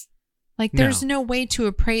appraise. Like there's no way to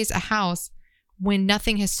appraise a house when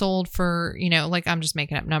nothing has sold for, like I'm just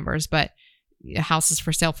making up numbers, but a house is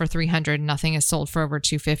for sale for 300, nothing has sold for over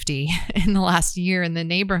 250 in the last year in the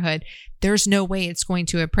neighborhood. There's no way it's going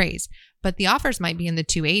to appraise, but the offers might be in the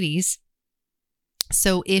 280s.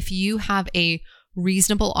 So if you have a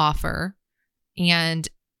reasonable offer and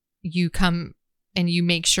you come and you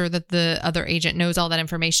make sure that the other agent knows all that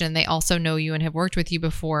information and they also know you and have worked with you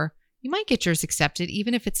before, you might get yours accepted,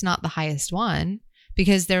 even if it's not the highest one.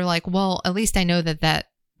 Because they're like, well, at least I know that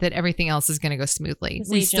everything else is going to go smoothly.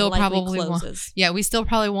 We still probably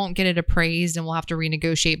won't get it appraised and we'll have to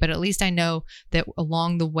renegotiate. But at least I know that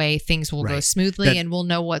along the way things will go smoothly and we'll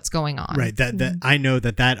know what's going on. Right. That I know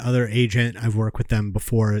that other agent, I've worked with them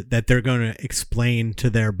before, that they're going to explain to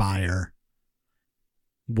their buyer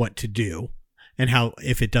what to do and how,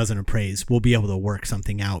 if it doesn't appraise, we'll be able to work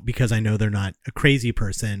something out because I know they're not a crazy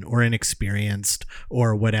person or inexperienced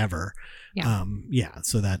or whatever. Yeah.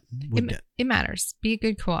 So that it matters. Be a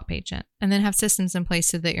good co-op agent and then have systems in place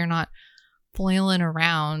so that you're not flailing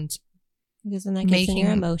around. Because then that gets in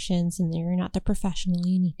your emotions and you're not the professional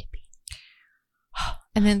you need to be.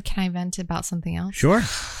 And then can I vent about something else? Sure.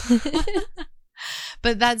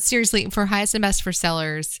 But that's seriously for highest and best for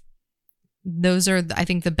sellers. Those are, I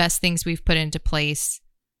think, the best things we've put into place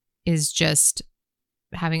is just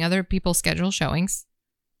having other people schedule showings,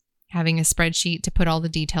 having a spreadsheet to put all the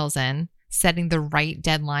details in, setting the right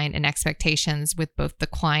deadline and expectations with both the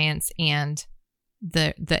clients and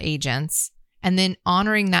the agents, and then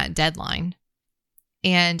honoring that deadline.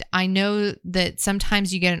 And I know that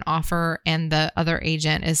sometimes you get an offer and the other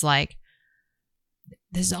agent is like,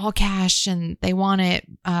 this is all cash and they want it,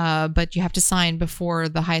 but you have to sign before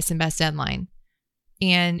the highest and best deadline.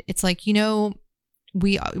 And it's like,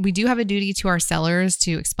 we do have a duty to our sellers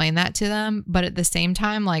to explain that to them. But at the same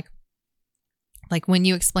time, like when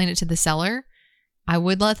you explain it to the seller, I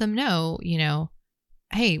would let them know,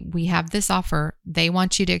 hey, we have this offer. They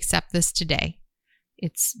want you to accept this today.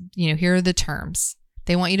 It's, here are the terms.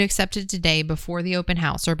 They want you to accept it today before the open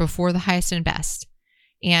house or before the highest and best.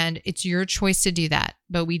 And it's your choice to do that.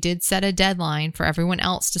 But we did set a deadline for everyone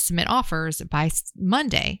else to submit offers by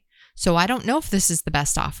Monday. So I don't know if this is the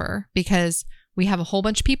best offer because we have a whole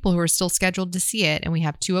bunch of people who are still scheduled to see it. And we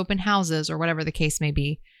have 2 open houses or whatever the case may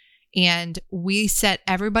be. And we set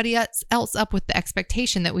everybody else up with the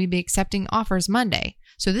expectation that we'd be accepting offers Monday.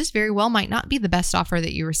 So this very well might not be the best offer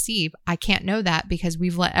that you receive. I can't know that because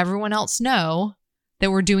we've let everyone else know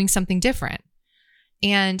that we're doing something different.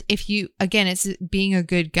 And if again, it's being a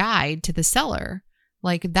good guide to the seller,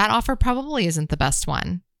 like that offer probably isn't the best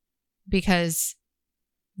one because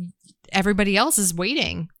everybody else is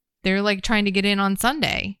waiting. They're like trying to get in on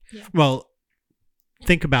Sunday. Yeah. Well,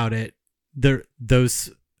 think about it. Those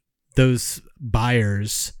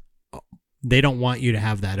buyers, they don't want you to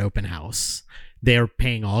have that open house. They're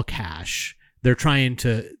paying all cash. They're trying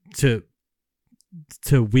to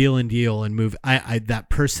wheel and deal and move. I that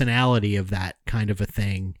personality of that kind of a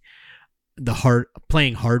thing,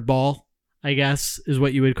 playing hardball, I guess is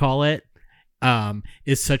what you would call it,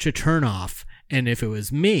 is such a turnoff. And if it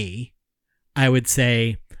was me, I would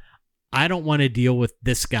say, I don't want to deal with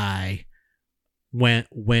this guy when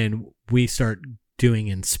we start doing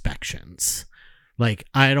inspections. Like,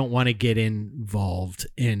 I don't want to get involved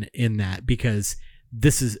in that because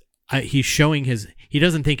this is, he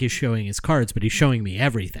doesn't think he's showing his cards, but he's showing me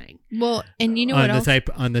everything. Well, and you know what else?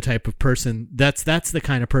 On the type of person, that's the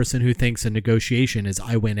kind of person who thinks a negotiation is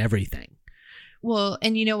I win everything. Well,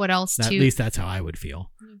 and you know what else too? At least that's how I would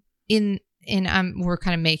feel. We're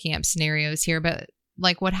kind of making up scenarios here, but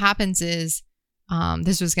like what happens is,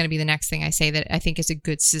 this was going to be the next thing I say that I think is a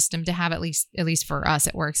good system to have, at least for us,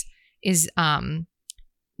 it works, is,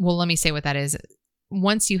 well, let me say what that is.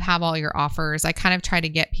 Once you have all your offers, I kind of try to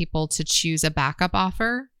get people to choose a backup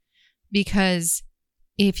offer because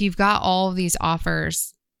if you've got all of these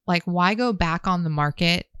offers, like why go back on the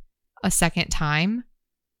market a second time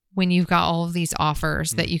when you've got all of these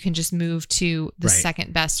offers that you can just move to the Right.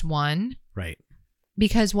 second best one? Right.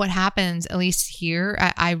 Because what happens, at least here,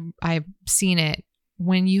 I've seen it,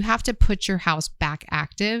 when you have to put your house back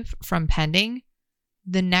active from pending,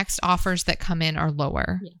 the next offers that come in are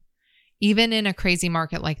lower. Yeah. Even in a crazy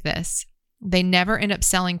market like this, they never end up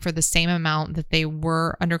selling for the same amount that they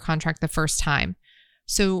were under contract the first time.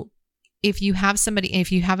 So if you have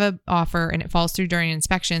an offer and it falls through during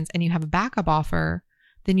inspections and you have a backup offer,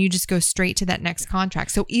 then you just go straight to that next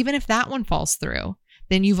contract. So even if that one falls through,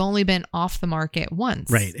 then you've only been off the market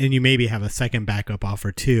once. Right. And you maybe have a second backup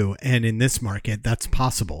offer too. And in this market, that's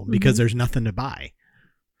possible because there's nothing to buy.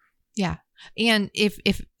 Yeah. And if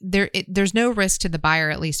there's no risk to the buyer,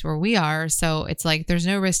 at least where we are, so it's like there's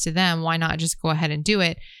no risk to them, why not just go ahead and do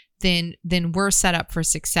it? Then we're set up for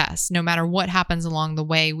success. No matter what happens along the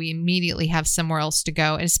way, we immediately have somewhere else to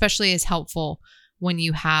go. And especially is helpful when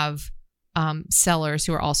you have sellers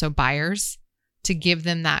who are also buyers, to give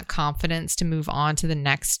them that confidence to move on to the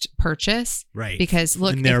next purchase. Right. Because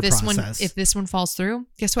look, In their if this one falls through,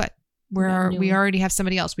 guess what? We already have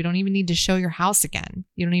somebody else. We don't even need to show your house again.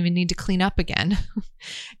 You don't even need to clean up again.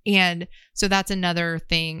 And so that's another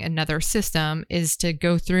thing, another system is to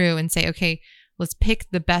go through and say, okay, let's pick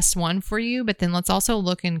the best one for you, but then let's also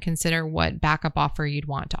look and consider what backup offer you'd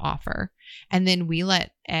want to offer. And then we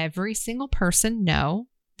let every single person know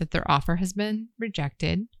that their offer has been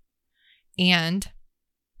rejected. And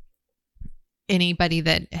anybody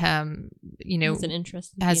that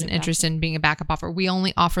has an interest in being a backup offer, we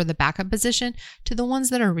only offer the backup position to the ones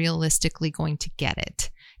that are realistically going to get it.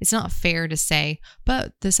 It's not fair to say,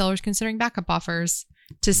 but the seller's considering backup offers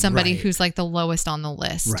to somebody Right. who's like the lowest on the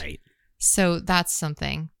list. Right. So that's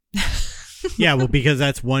something. Yeah. Well, because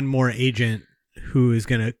that's one more agent who is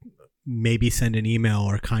going to maybe send an email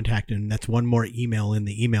or contact, and that's one more email in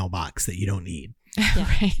the email box that you don't need. Yeah.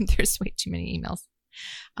 Right. There's way too many emails.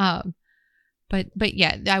 But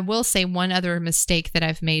yeah, I will say one other mistake that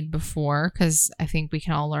I've made before, because I think we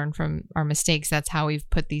can all learn from our mistakes. That's how we've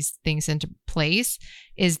put these things into place,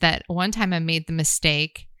 is that one time I made the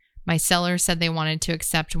mistake. My seller said they wanted to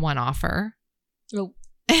accept one offer. Oh,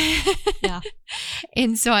 yeah.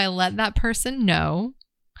 And so I let that person know,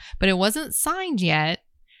 but it wasn't signed yet.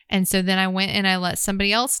 And so then I went and I let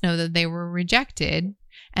somebody else know that they were rejected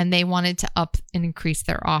and they wanted to up and increase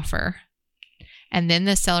their offer. And then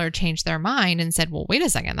the seller changed their mind and said, well, wait a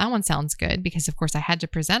second, that one sounds good, because of course I had to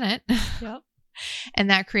present it. Yep. And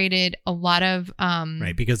that created a lot of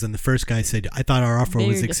Right, because then the first guy said, I thought our offer Very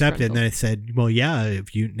was accepted. And then I disgruntled. said, well, yeah,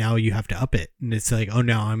 if you have to up it. And it's like, oh,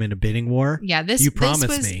 now I'm in a bidding war. yeah, You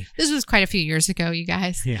promised me. This was quite a few years ago, you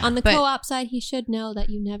guys. Yeah. On the But- co-op side, he should know that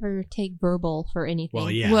you never take verbal for anything. Well,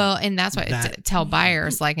 yeah. Well, and that's why I That- tell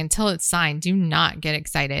buyers, like, until it's signed, do not get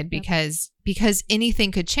excited, because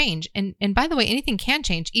anything could change. And by the way, anything can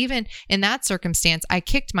change. Even in that circumstance, I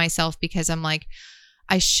kicked myself because I'm like,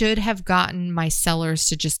 I should have gotten my sellers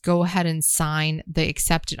to just go ahead and sign the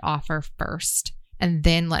accepted offer first, and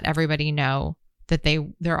then let everybody know that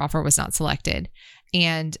their offer was not selected.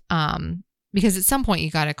 And because at some point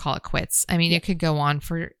you got to call it quits. I mean, it could go on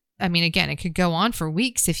for, it could go on for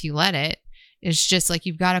weeks if you let it. It's just like,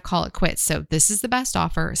 you've got to call it quits. So this is the best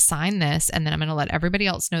offer, sign this, and then I'm going to let everybody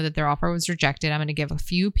else know that their offer was rejected. I'm going to give a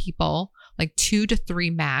few people, like 2 to 3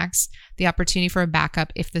 max, the opportunity for a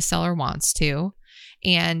backup if the seller wants to.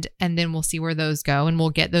 And then we'll see where those go, and we'll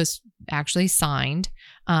get those actually signed.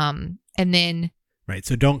 And then Right.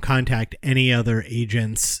 So don't contact any other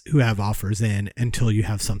agents who have offers in until you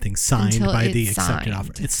have something signed Until by it's the accepted signed.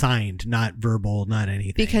 offer. It's signed, not verbal, not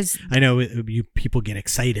anything. Because I know people get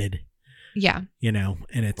excited, yeah,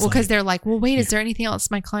 and it's because like, they're like, well, wait, is there anything else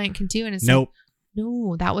my client can do? And it's nope. like,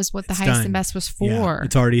 no, that was what the It's highest done. and best was for. Yeah,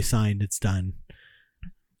 it's already signed. It's done.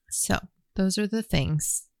 So those are the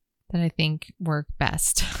things that I think work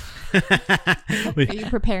best. Are you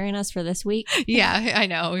preparing us for this week? Yeah, I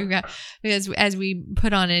know. We've got, as we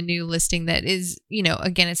put on a new listing that is,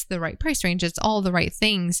 again, it's the right price range. It's all the right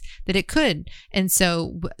things that it could. And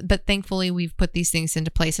so, but thankfully we've put these things into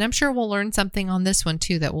place, and I'm sure we'll learn something on this one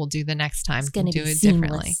too that we'll do the next time. It's going to do be it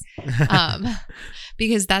seamless. differently.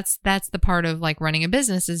 Because that's the part of like running a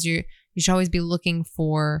business, is you should always be looking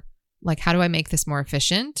for, like, how do I make this more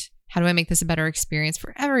efficient? How do I make this a better experience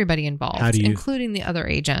for everybody involved, How do you- including the other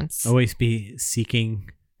agents? Always be seeking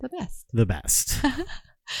The best. the best.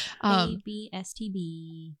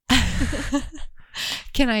 ABSTB.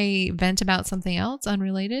 Can I vent about something else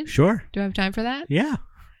unrelated? Sure. Do I have time for that? Yeah.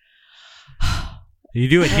 You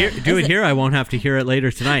do it here. Do it here. I won't have to hear it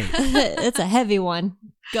later tonight. It's a heavy one.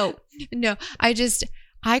 Go. No,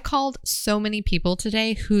 I called so many people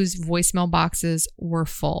today whose voicemail boxes were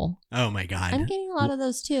full. Oh my God. I'm getting a lot of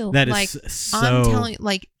those too. That is Like, so. I'm telling you,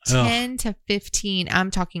 like 10 to 15.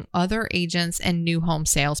 I'm talking other agents and new home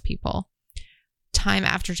salespeople. Time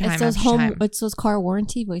after time It's those after time. It's those car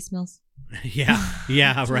warranty voicemails.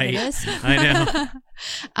 Yeah, right. It is. I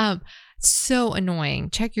know. So annoying.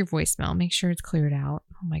 Check your voicemail. Make sure it's cleared out.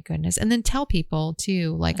 Oh my goodness. And then tell people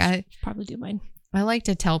too. Like I should probably do mine. I like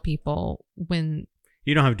to tell people when.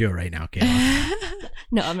 You don't have to do it right now, Kayla.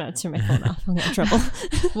 No, I'm not turning my phone off. I'll get in trouble.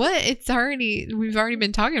 What? We've already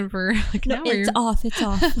been talking for like an hour. It's off. It's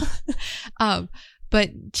off. But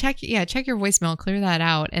check your voicemail, clear that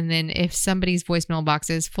out. And then if somebody's voicemail box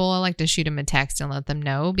is full, I like to shoot them a text and let them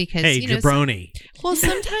know because, Hey, jabroni.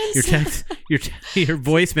 Sometimes your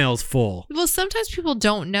voicemail's full. well, sometimes people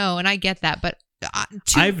don't know. And I get that, but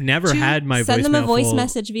I've never had my Send voicemail them a voice full.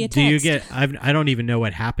 message via text. Do you get? I don't even know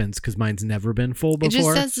what happens because mine's never been full before. it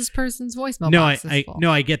just says this person's voicemail no, box is full.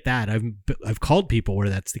 I get that. I've called people where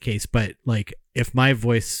that's the case, but like if my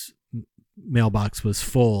voice mailbox was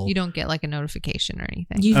full, You don't get like a notification or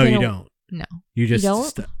anything. you don't. No. You just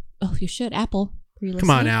don't? Oh, you should. Apple. Are you come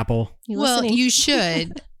on, listening? Apple. You Well, listening? you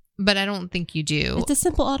should, but I don't think you do. It's a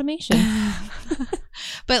simple automation.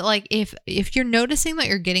 But like if you're noticing that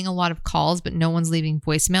you're getting a lot of calls but no one's leaving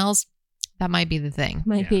voicemails, that might be the thing.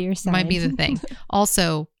 Might be your sign. Might be the thing.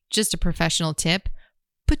 Also, just a professional tip,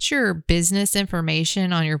 put your business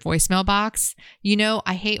information on your voicemail box. You know,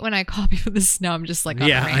 I hate when I call people this. Now I'm just like on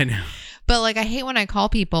a rant. I know. But like I hate when I call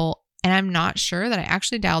people and I'm not sure that I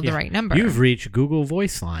actually dialed the right number. You've reached Google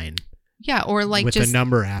Voice Line. Yeah, or like with just a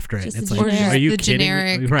number after it. just It's a like, generic- are you the kidding?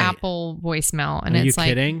 generic Right. Apple voicemail, and Are it's you like,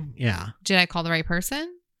 kidding? Yeah. did I call the right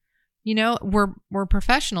person? You know, we're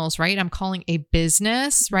professionals, right? I'm calling a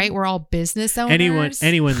business, right? We're all business owners.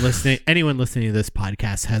 Anyone listening to this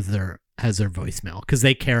podcast has their voicemail because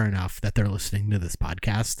they care enough that they're listening to this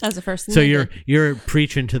podcast. As a first. So you're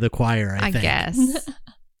preaching to the choir. I think.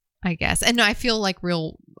 I guess, and no, I feel like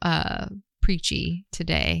real preachy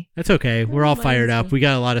today. That's okay. We're all fired Wednesday. up. We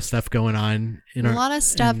got a lot of stuff going on in A lot of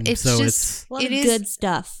stuff. It's so just A lot of it is good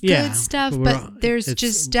stuff. Yeah, good stuff, we're all- but there's it's-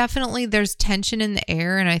 just definitely there's tension in the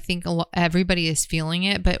air, and I think everybody is feeling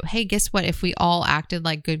it. But hey, guess what? If we all acted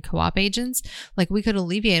like good co-op agents, like we could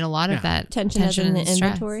alleviate a lot of that Tension as in the and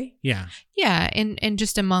stress. inventory. Yeah. Yeah, and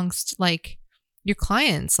just amongst like your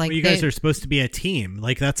clients, like Well, you guys are supposed to be a team.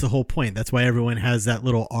 Like that's the whole point. That's why everyone has that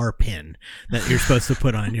little R pin that you're supposed to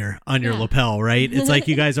put on your lapel, right? It's like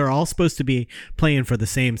you guys are all supposed to be playing for the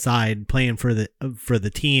same side, playing for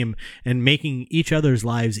the team, and making each other's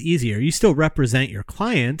lives easier. You still represent your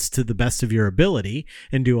clients to the best of your ability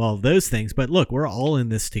and do all of those things, but look, we're all in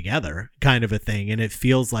this together, kind of a thing. And it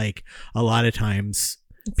feels like a lot of times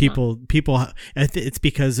people it's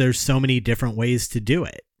because there's so many different ways to do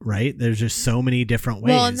it, right? There's just so many different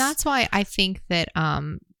ways. Well, and that's why I think that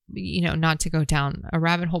not to go down a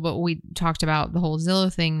rabbit hole, but we talked about the whole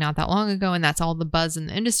Zillow thing not that long ago, and that's all the buzz in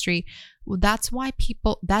the industry. Well, that's why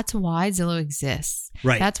Zillow exists.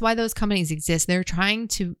 Right. That's why those companies exist. They're trying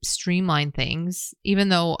to streamline things, even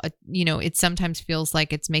though it sometimes feels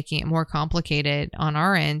like it's making it more complicated on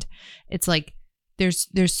our end. It's like there's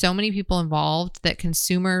so many people involved that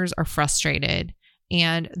consumers are frustrated,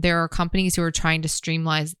 and there are companies who are trying to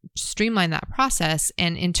streamline that process,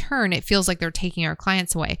 and in turn it feels like they're taking our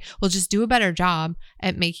clients away. Well, just do a better job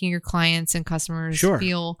at making your clients and customers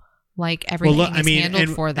feel like everything is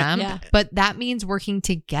handled for them. Yeah. But that means working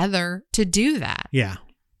together to do that. Yeah.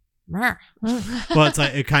 Rawr. Well, it's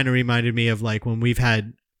like it kind of reminded me of like when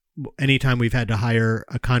anytime we've had to hire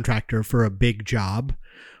a contractor for a big job.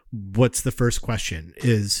 What's the first question?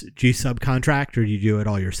 Is do you subcontract or do you do it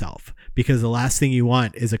all yourself? Because the last thing you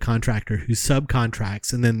want is a contractor who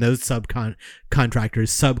subcontracts, and then those subcontractors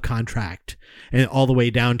subcontract, and all the way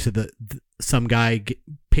down to some guy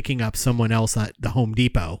picking up someone else at the Home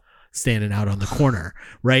Depot standing out on the corner,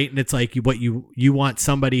 right? And it's like what you want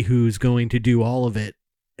somebody who's going to do all of it.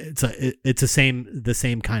 It's the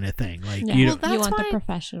same kind of thing. Like Yeah. you Well, don't, that's You want why, the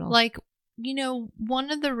professional. like, one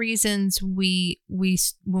of the reasons we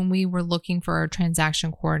when we were looking for a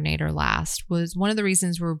transaction coordinator last was one of the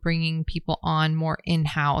reasons we're bringing people on more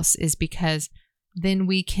in-house is because then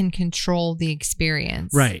we can control the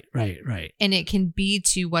experience. right. And it can be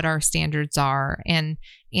to what our standards are, and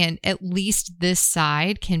at least this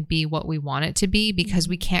side can be what we want it to be, because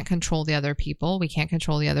we can't control the other people. We can't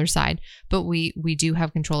control the other side, but we do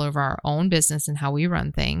have control over our own business and how we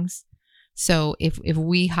run things. So if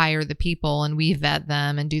we hire the people and we vet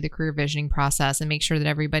them and do the career visioning process and make sure that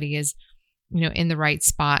everybody is, in the right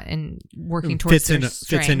spot and working towards their strengths.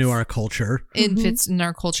 Fits into our culture. It fits in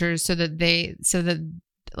our culture so that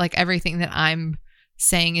like everything that I'm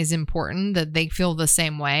saying is important, that they feel the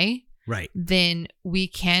same way. Right. Then we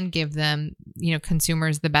can give them,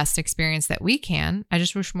 consumers the best experience that we can. I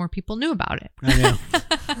just wish more people knew about it. I know.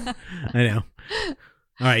 I know.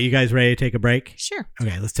 All right. You guys ready to take a break? Sure.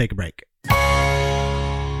 Okay. Let's take a break.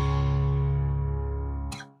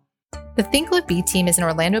 The Think Live Be team is an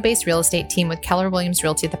Orlando-based real estate team with Keller Williams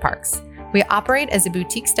Realty at the Parks. We operate as a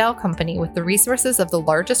boutique-style company with the resources of the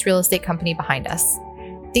largest real estate company behind us.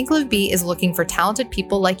 Think Live Be is looking for talented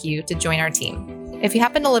people like you to join our team. If you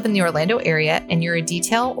happen to live in the Orlando area and you're a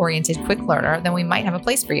detail-oriented quick learner, then we might have a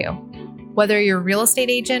place for you. Whether you're a real estate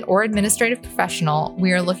agent or administrative professional,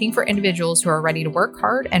 we are looking for individuals who are ready to work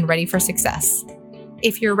hard and ready for success.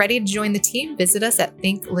 If you're ready to join the team, visit us at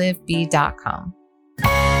thinklivebe.com.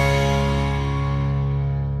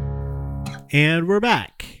 And we're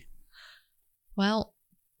back. Well,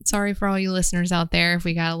 sorry for all you listeners out there if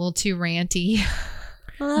we got a little too ranty.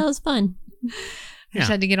 Well, that was fun. I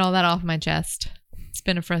just had to get all that off my chest. It's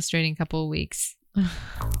been a frustrating couple of weeks.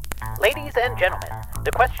 Ladies and gentlemen,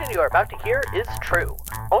 the question you are about to hear is true.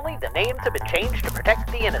 Only the names have been changed to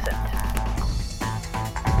protect the innocent.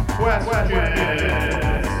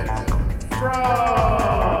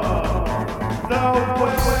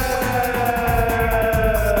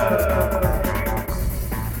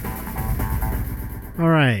 All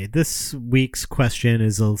right. This week's question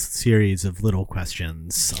is a series of little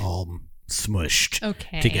questions all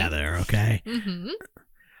smushed together. Okay. Mm-hmm.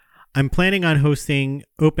 I'm planning on hosting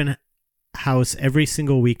open house every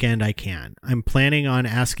single weekend I can. I'm planning on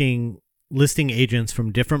asking listing agents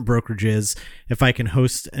from different brokerages if I can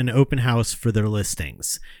host an open house for their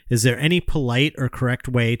listings. Is there any polite or correct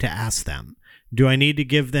way to ask them? Do I need to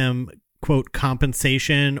give them, quote,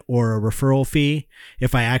 compensation or a referral fee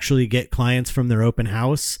if I actually get clients from their open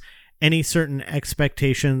house? Any certain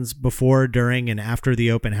expectations before, during, and after the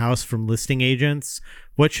open house from listing agents?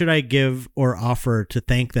 What should I give or offer to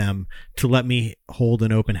thank them to let me hold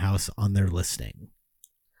an open house on their listing?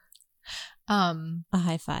 A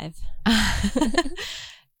high five. I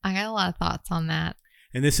got a lot of thoughts on that.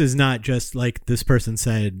 And this is not just like this person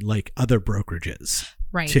said, like other brokerages,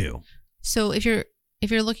 right? Too. So if you're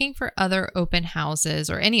looking for other open houses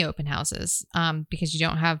or any open houses, because you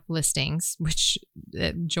don't have listings, which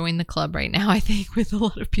join the club right now, I think, with a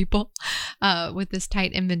lot of people with this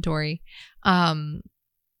tight inventory. I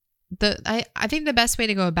think the best way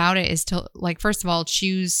to go about it is to, like, first of all,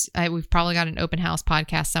 choose. We've probably got an open house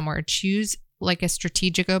podcast somewhere. Choose like a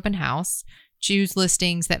strategic open house. Choose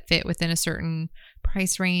listings that fit within a certain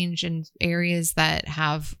price range and areas that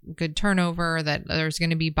have good turnover, that there's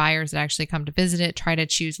going to be buyers that actually come to visit it. Try to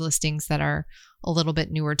choose listings that are a little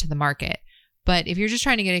bit newer to the market. But if you're just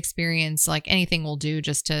trying to get experience, like anything will do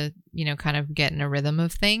just to, kind of get in a rhythm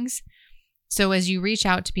of things. So as you reach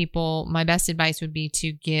out to people, my best advice would be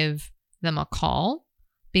to give them a call,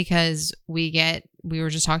 because we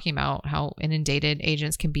were just talking about how inundated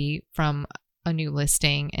agents can be from a new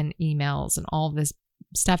listing and emails and all of this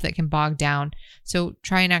stuff that can bog down. So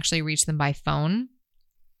try and actually reach them by phone,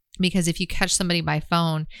 because if you catch somebody by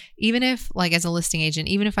phone, even if, like, as a listing agent,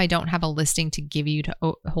 even if I don't have a listing to give you to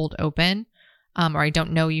hold open, or I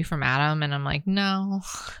don't know you from Adam, and I'm like, no,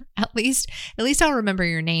 at least I'll remember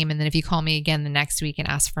your name. And then if you call me again the next week and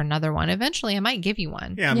ask for another one, eventually I might give you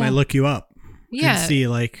one. Yeah, I might look you up. Yeah. And see,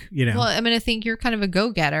 like, Well, I'm going to think you're kind of a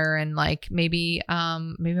go-getter, and like maybe I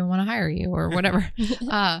want to hire you or whatever.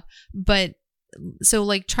 But so,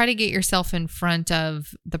 like, try to get yourself in front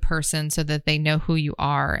of the person so that they know who you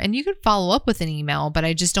are. And you can follow up with an email, but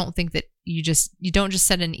I just don't think that you don't just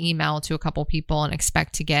send an email to a couple people and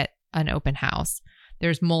expect to get an open house.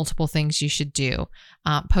 There's multiple things you should do.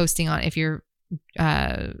 Posting on, if your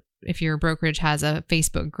brokerage has a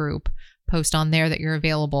Facebook group, post on there that you're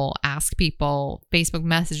available, ask people, Facebook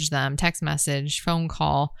message them, text message, phone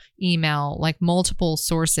call, email, like multiple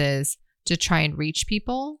sources to try and reach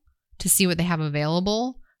people to see what they have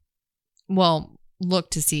available. Well, look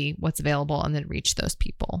to see what's available and then reach those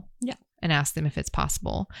people. Yeah. And ask them if it's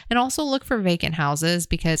possible. And also look for vacant houses,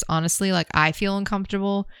 because honestly, like, I feel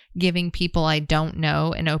uncomfortable giving people I don't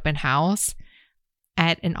know an open house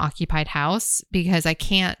at an occupied house, because I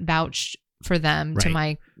can't vouch for them to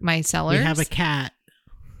my sellers. We have a cat.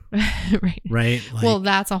 Right. Like, well,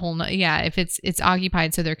 that's a whole if it's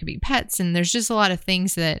occupied, so there could be pets, and there's just a lot of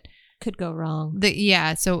things that could go wrong.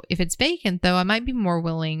 So if it's vacant, though, I might be more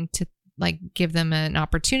willing to, like, give them an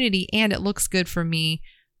opportunity, and it looks good for me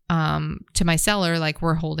to my seller, like,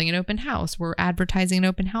 we're holding an open house, we're advertising an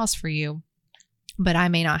open house for you. but I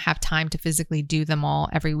may not have time to physically do them all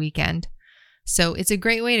every weekend. So it's a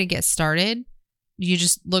great way to get started. You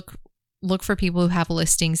just look for people who have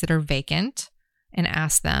listings that are vacant and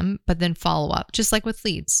ask them, but then follow up, just like with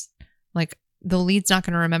leads. Like the lead's not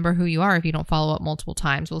going to remember who you are if you don't follow up multiple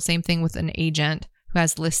times. Well, same thing with an agent who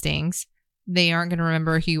has listings. They aren't going to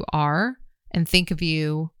remember who you are and think of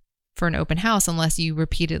you for an open house unless you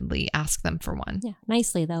repeatedly ask them for one. Yeah,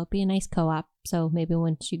 nicely though. Be a nice co-op. So maybe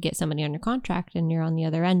once you get somebody under contract and you're on the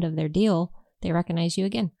other end of their deal, they recognize you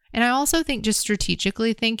again. And I also think just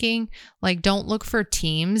strategically thinking, like don't look for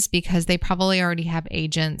teams because they probably already have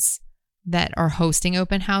agents that are hosting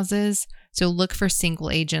open houses. So look for single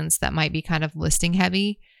agents that might be kind of listing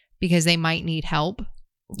heavy because they might need help.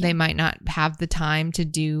 Yeah. They might not have the time to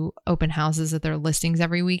do open houses at their listings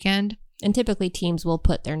every weekend. And typically teams will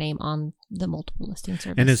put their name on the multiple listing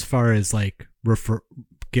service. And as far as like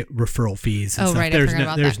get referral fees and stuff, right,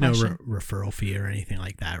 there's no referral fee or anything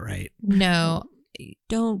like that, right? No.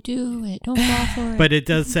 Don't do it. Don't fall for it. But it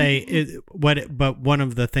does say but one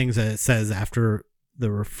of the things that it says after the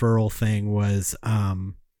referral thing was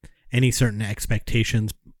any certain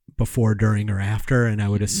expectations before, during, or after, and I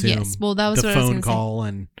would assume yes. Well, that was the what I was phone call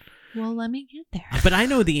and. Well, let me get there. But I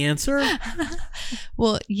know the answer.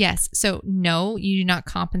 Well, yes. So no, you do not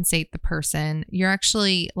compensate the person. You're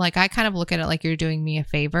actually like, I kind of look at it like you're doing me a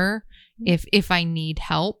favor if I need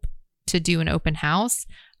help to do an open house.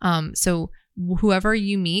 So whoever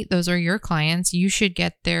you meet, those are your clients. You should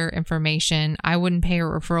get their information. I wouldn't pay a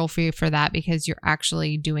referral fee for that because you're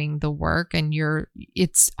actually doing the work and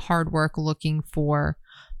it's hard work looking for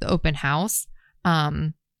the open house.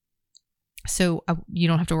 So you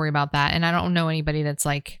don't have to worry about that. And I don't know anybody that's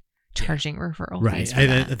like charging referral fees. Right.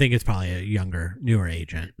 I think it's probably a newer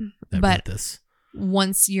agent that wrote this.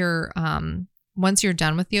 Once you're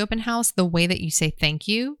done with the open house, the way that you say thank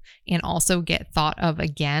you and also get thought of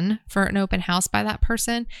again for an open house by that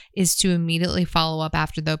person is to immediately follow up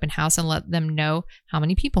after the open house and let them know how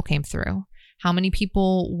many people came through. How many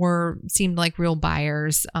people seemed like real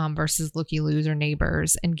buyers versus looky-loos or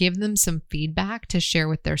neighbors, and give them some feedback to share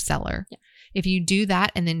with their seller. Yeah. If you do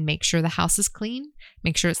that and then make sure the house is clean,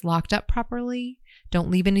 make sure it's locked up properly,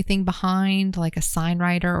 don't leave anything behind like a sign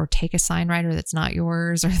writer or take a sign writer that's not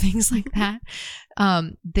yours or things like that,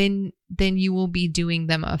 then you will be doing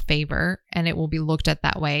them a favor and it will be looked at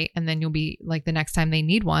that way. And then you'll be like the next time they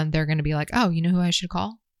need one, they're going to be like, oh, you know who I should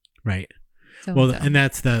call? Right. And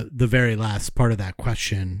that's the very last part of that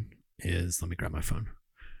question is, let me grab my phone,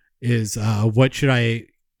 is what should I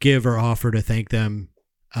give or offer to thank them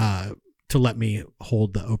to let me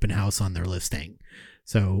hold the open house on their listing?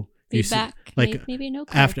 So feedback, maybe a note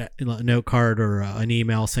card. After a note card or an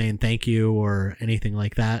email saying thank you or anything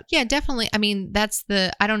like that. Yeah, definitely. I mean,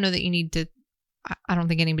 I don't know that you need to. I don't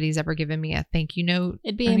think anybody's ever given me a thank you note.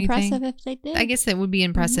 It'd be impressive if they did. I guess it would be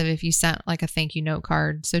impressive if you sent like a thank you note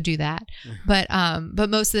card. So do that. But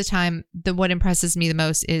most of the time, what impresses me the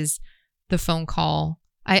most is the phone call.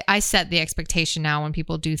 I set the expectation now when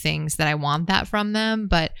people do things that I want that from them.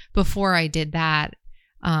 But before I did that,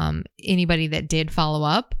 anybody that did follow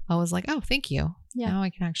up, I was like, oh, thank you. Yeah. Now I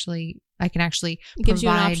can actually it gives you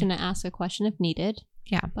an option to ask a question if needed.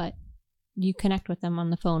 Yeah. But you connect with them on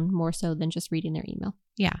the phone more so than just reading their email.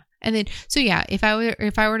 Yeah. And then, so yeah, if I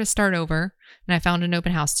were to start over and I found an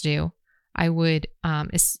open house to do, I would,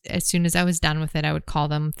 as soon as I was done with it, I would call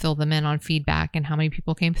them, fill them in on feedback and how many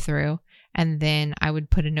people came through. And then I would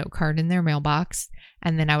put a note card in their mailbox.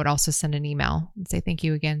 And then I would also send an email and say, thank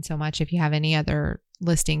you again so much. If you have any other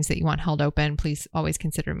listings that you want held open, please always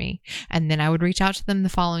consider me. And then I would reach out to them the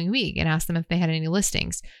following week and ask them if they had any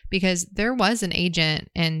listings, because there was an agent,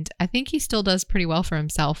 and I think he still does pretty well for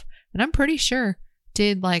himself, and I'm pretty sure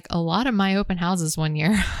did like a lot of my open houses one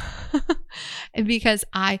year. And because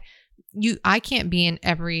I can't be in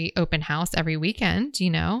every open house every weekend,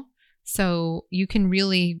 so you can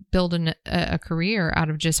really build a career out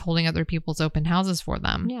of just holding other people's open houses for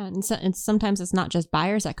them. Yeah. And sometimes it's not just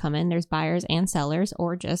buyers that come in. There's buyers and sellers,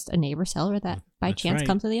 or just a neighbor seller that by chance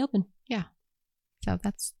comes to the open. Yeah. So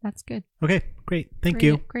that's good. Okay, great. Thank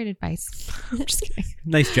you. Great advice. I'm just kidding.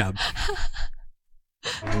 Nice job.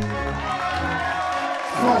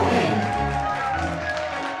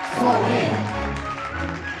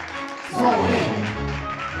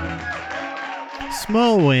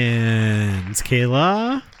 Small wins,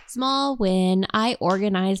 Kayla. Small win. I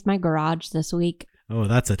organized my garage this week. Oh,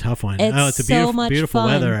 that's a tough one. It's a so much beautiful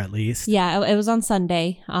fun. weather at least. Yeah, it was on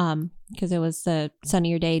Sunday because it was the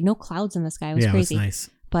sunnier day. No clouds in the sky. It was crazy. It was nice.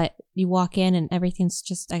 But you walk in and everything's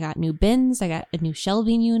just, I got new bins, I got a new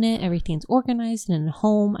shelving unit, everything's organized and in a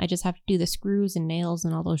home. I just have to do the screws and nails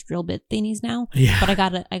and all those drill bit thingies now. Yeah. But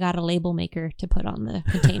I got a label maker to put on the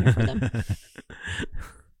container for them.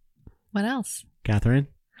 What else? Catherine?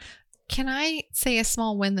 Can I say a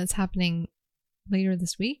small win that's happening later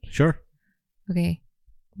this week? Sure. Okay.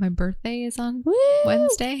 My birthday is on Woo!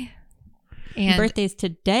 Wednesday. Your And birthday's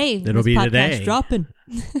today. It'll This be podcast's today. dropping.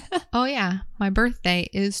 oh yeah, my birthday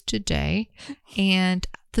is today. And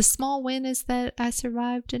the small win is that I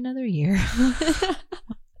survived another year.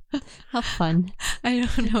 How fun. I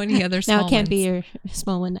don't know any other small Now it can't be wins. your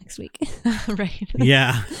small one next week. Right.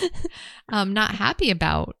 Yeah. I'm not happy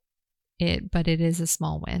about it, but it is a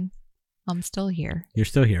small win. I'm still here. You're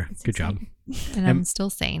still here. That's Good job. And I'm still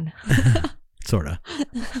sane. Sort of.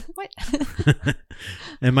 What?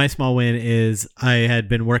 And my small win is I had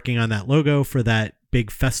been working on that logo for that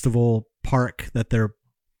big festival park that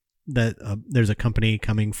there's a company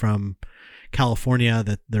coming from California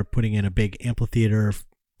that they're putting in a big amphitheater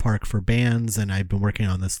park for bands, and I've been working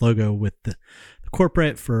on this logo with the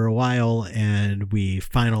corporate for a while, and we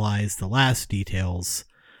finalized the last details,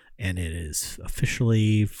 and it is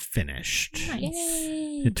officially finished. Nice.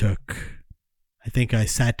 Yay. It took, I think I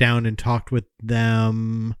sat down and talked with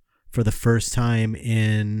them for the first time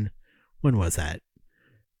when was that?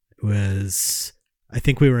 It was, I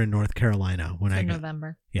think we were in North Carolina when I got,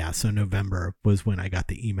 November. yeah, so November was when I got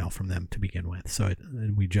the email from them to begin with. So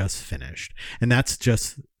and we just finished. And that's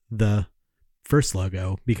just the first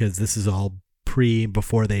logo, because this is all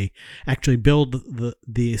before they actually build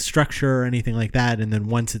the structure or anything like that. And then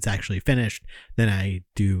once it's actually finished, then I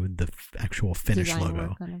do the actual finished Design logo.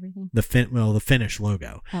 work on everything. The finished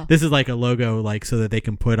logo. Oh. This is like a logo, like so that they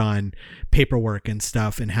can put on paperwork and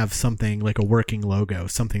stuff and have something like a working logo,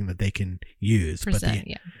 something that they can use. Present,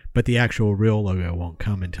 But the actual real logo won't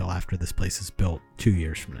come until after this place is built 2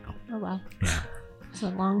 years from now. Oh, wow. Yeah. It's a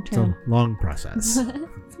long It's term. a long process.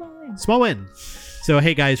 Small win. Small win. So,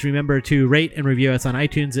 hey guys, remember to rate and review us on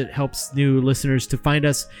iTunes. It helps new listeners to find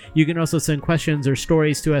us. You can also send questions or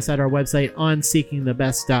stories to us at our website on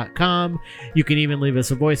seekingthebest.com. You can even leave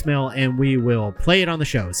us a voicemail and we will play it on the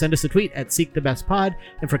show. Send us a tweet at seekthebestpod.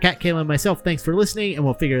 And for Kat, Kayla, and myself, thanks for listening, and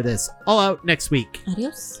we'll figure this all out next week.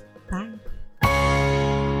 Adios. Bye.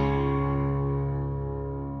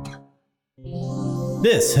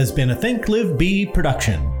 This has been a Think Live Be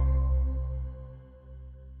production.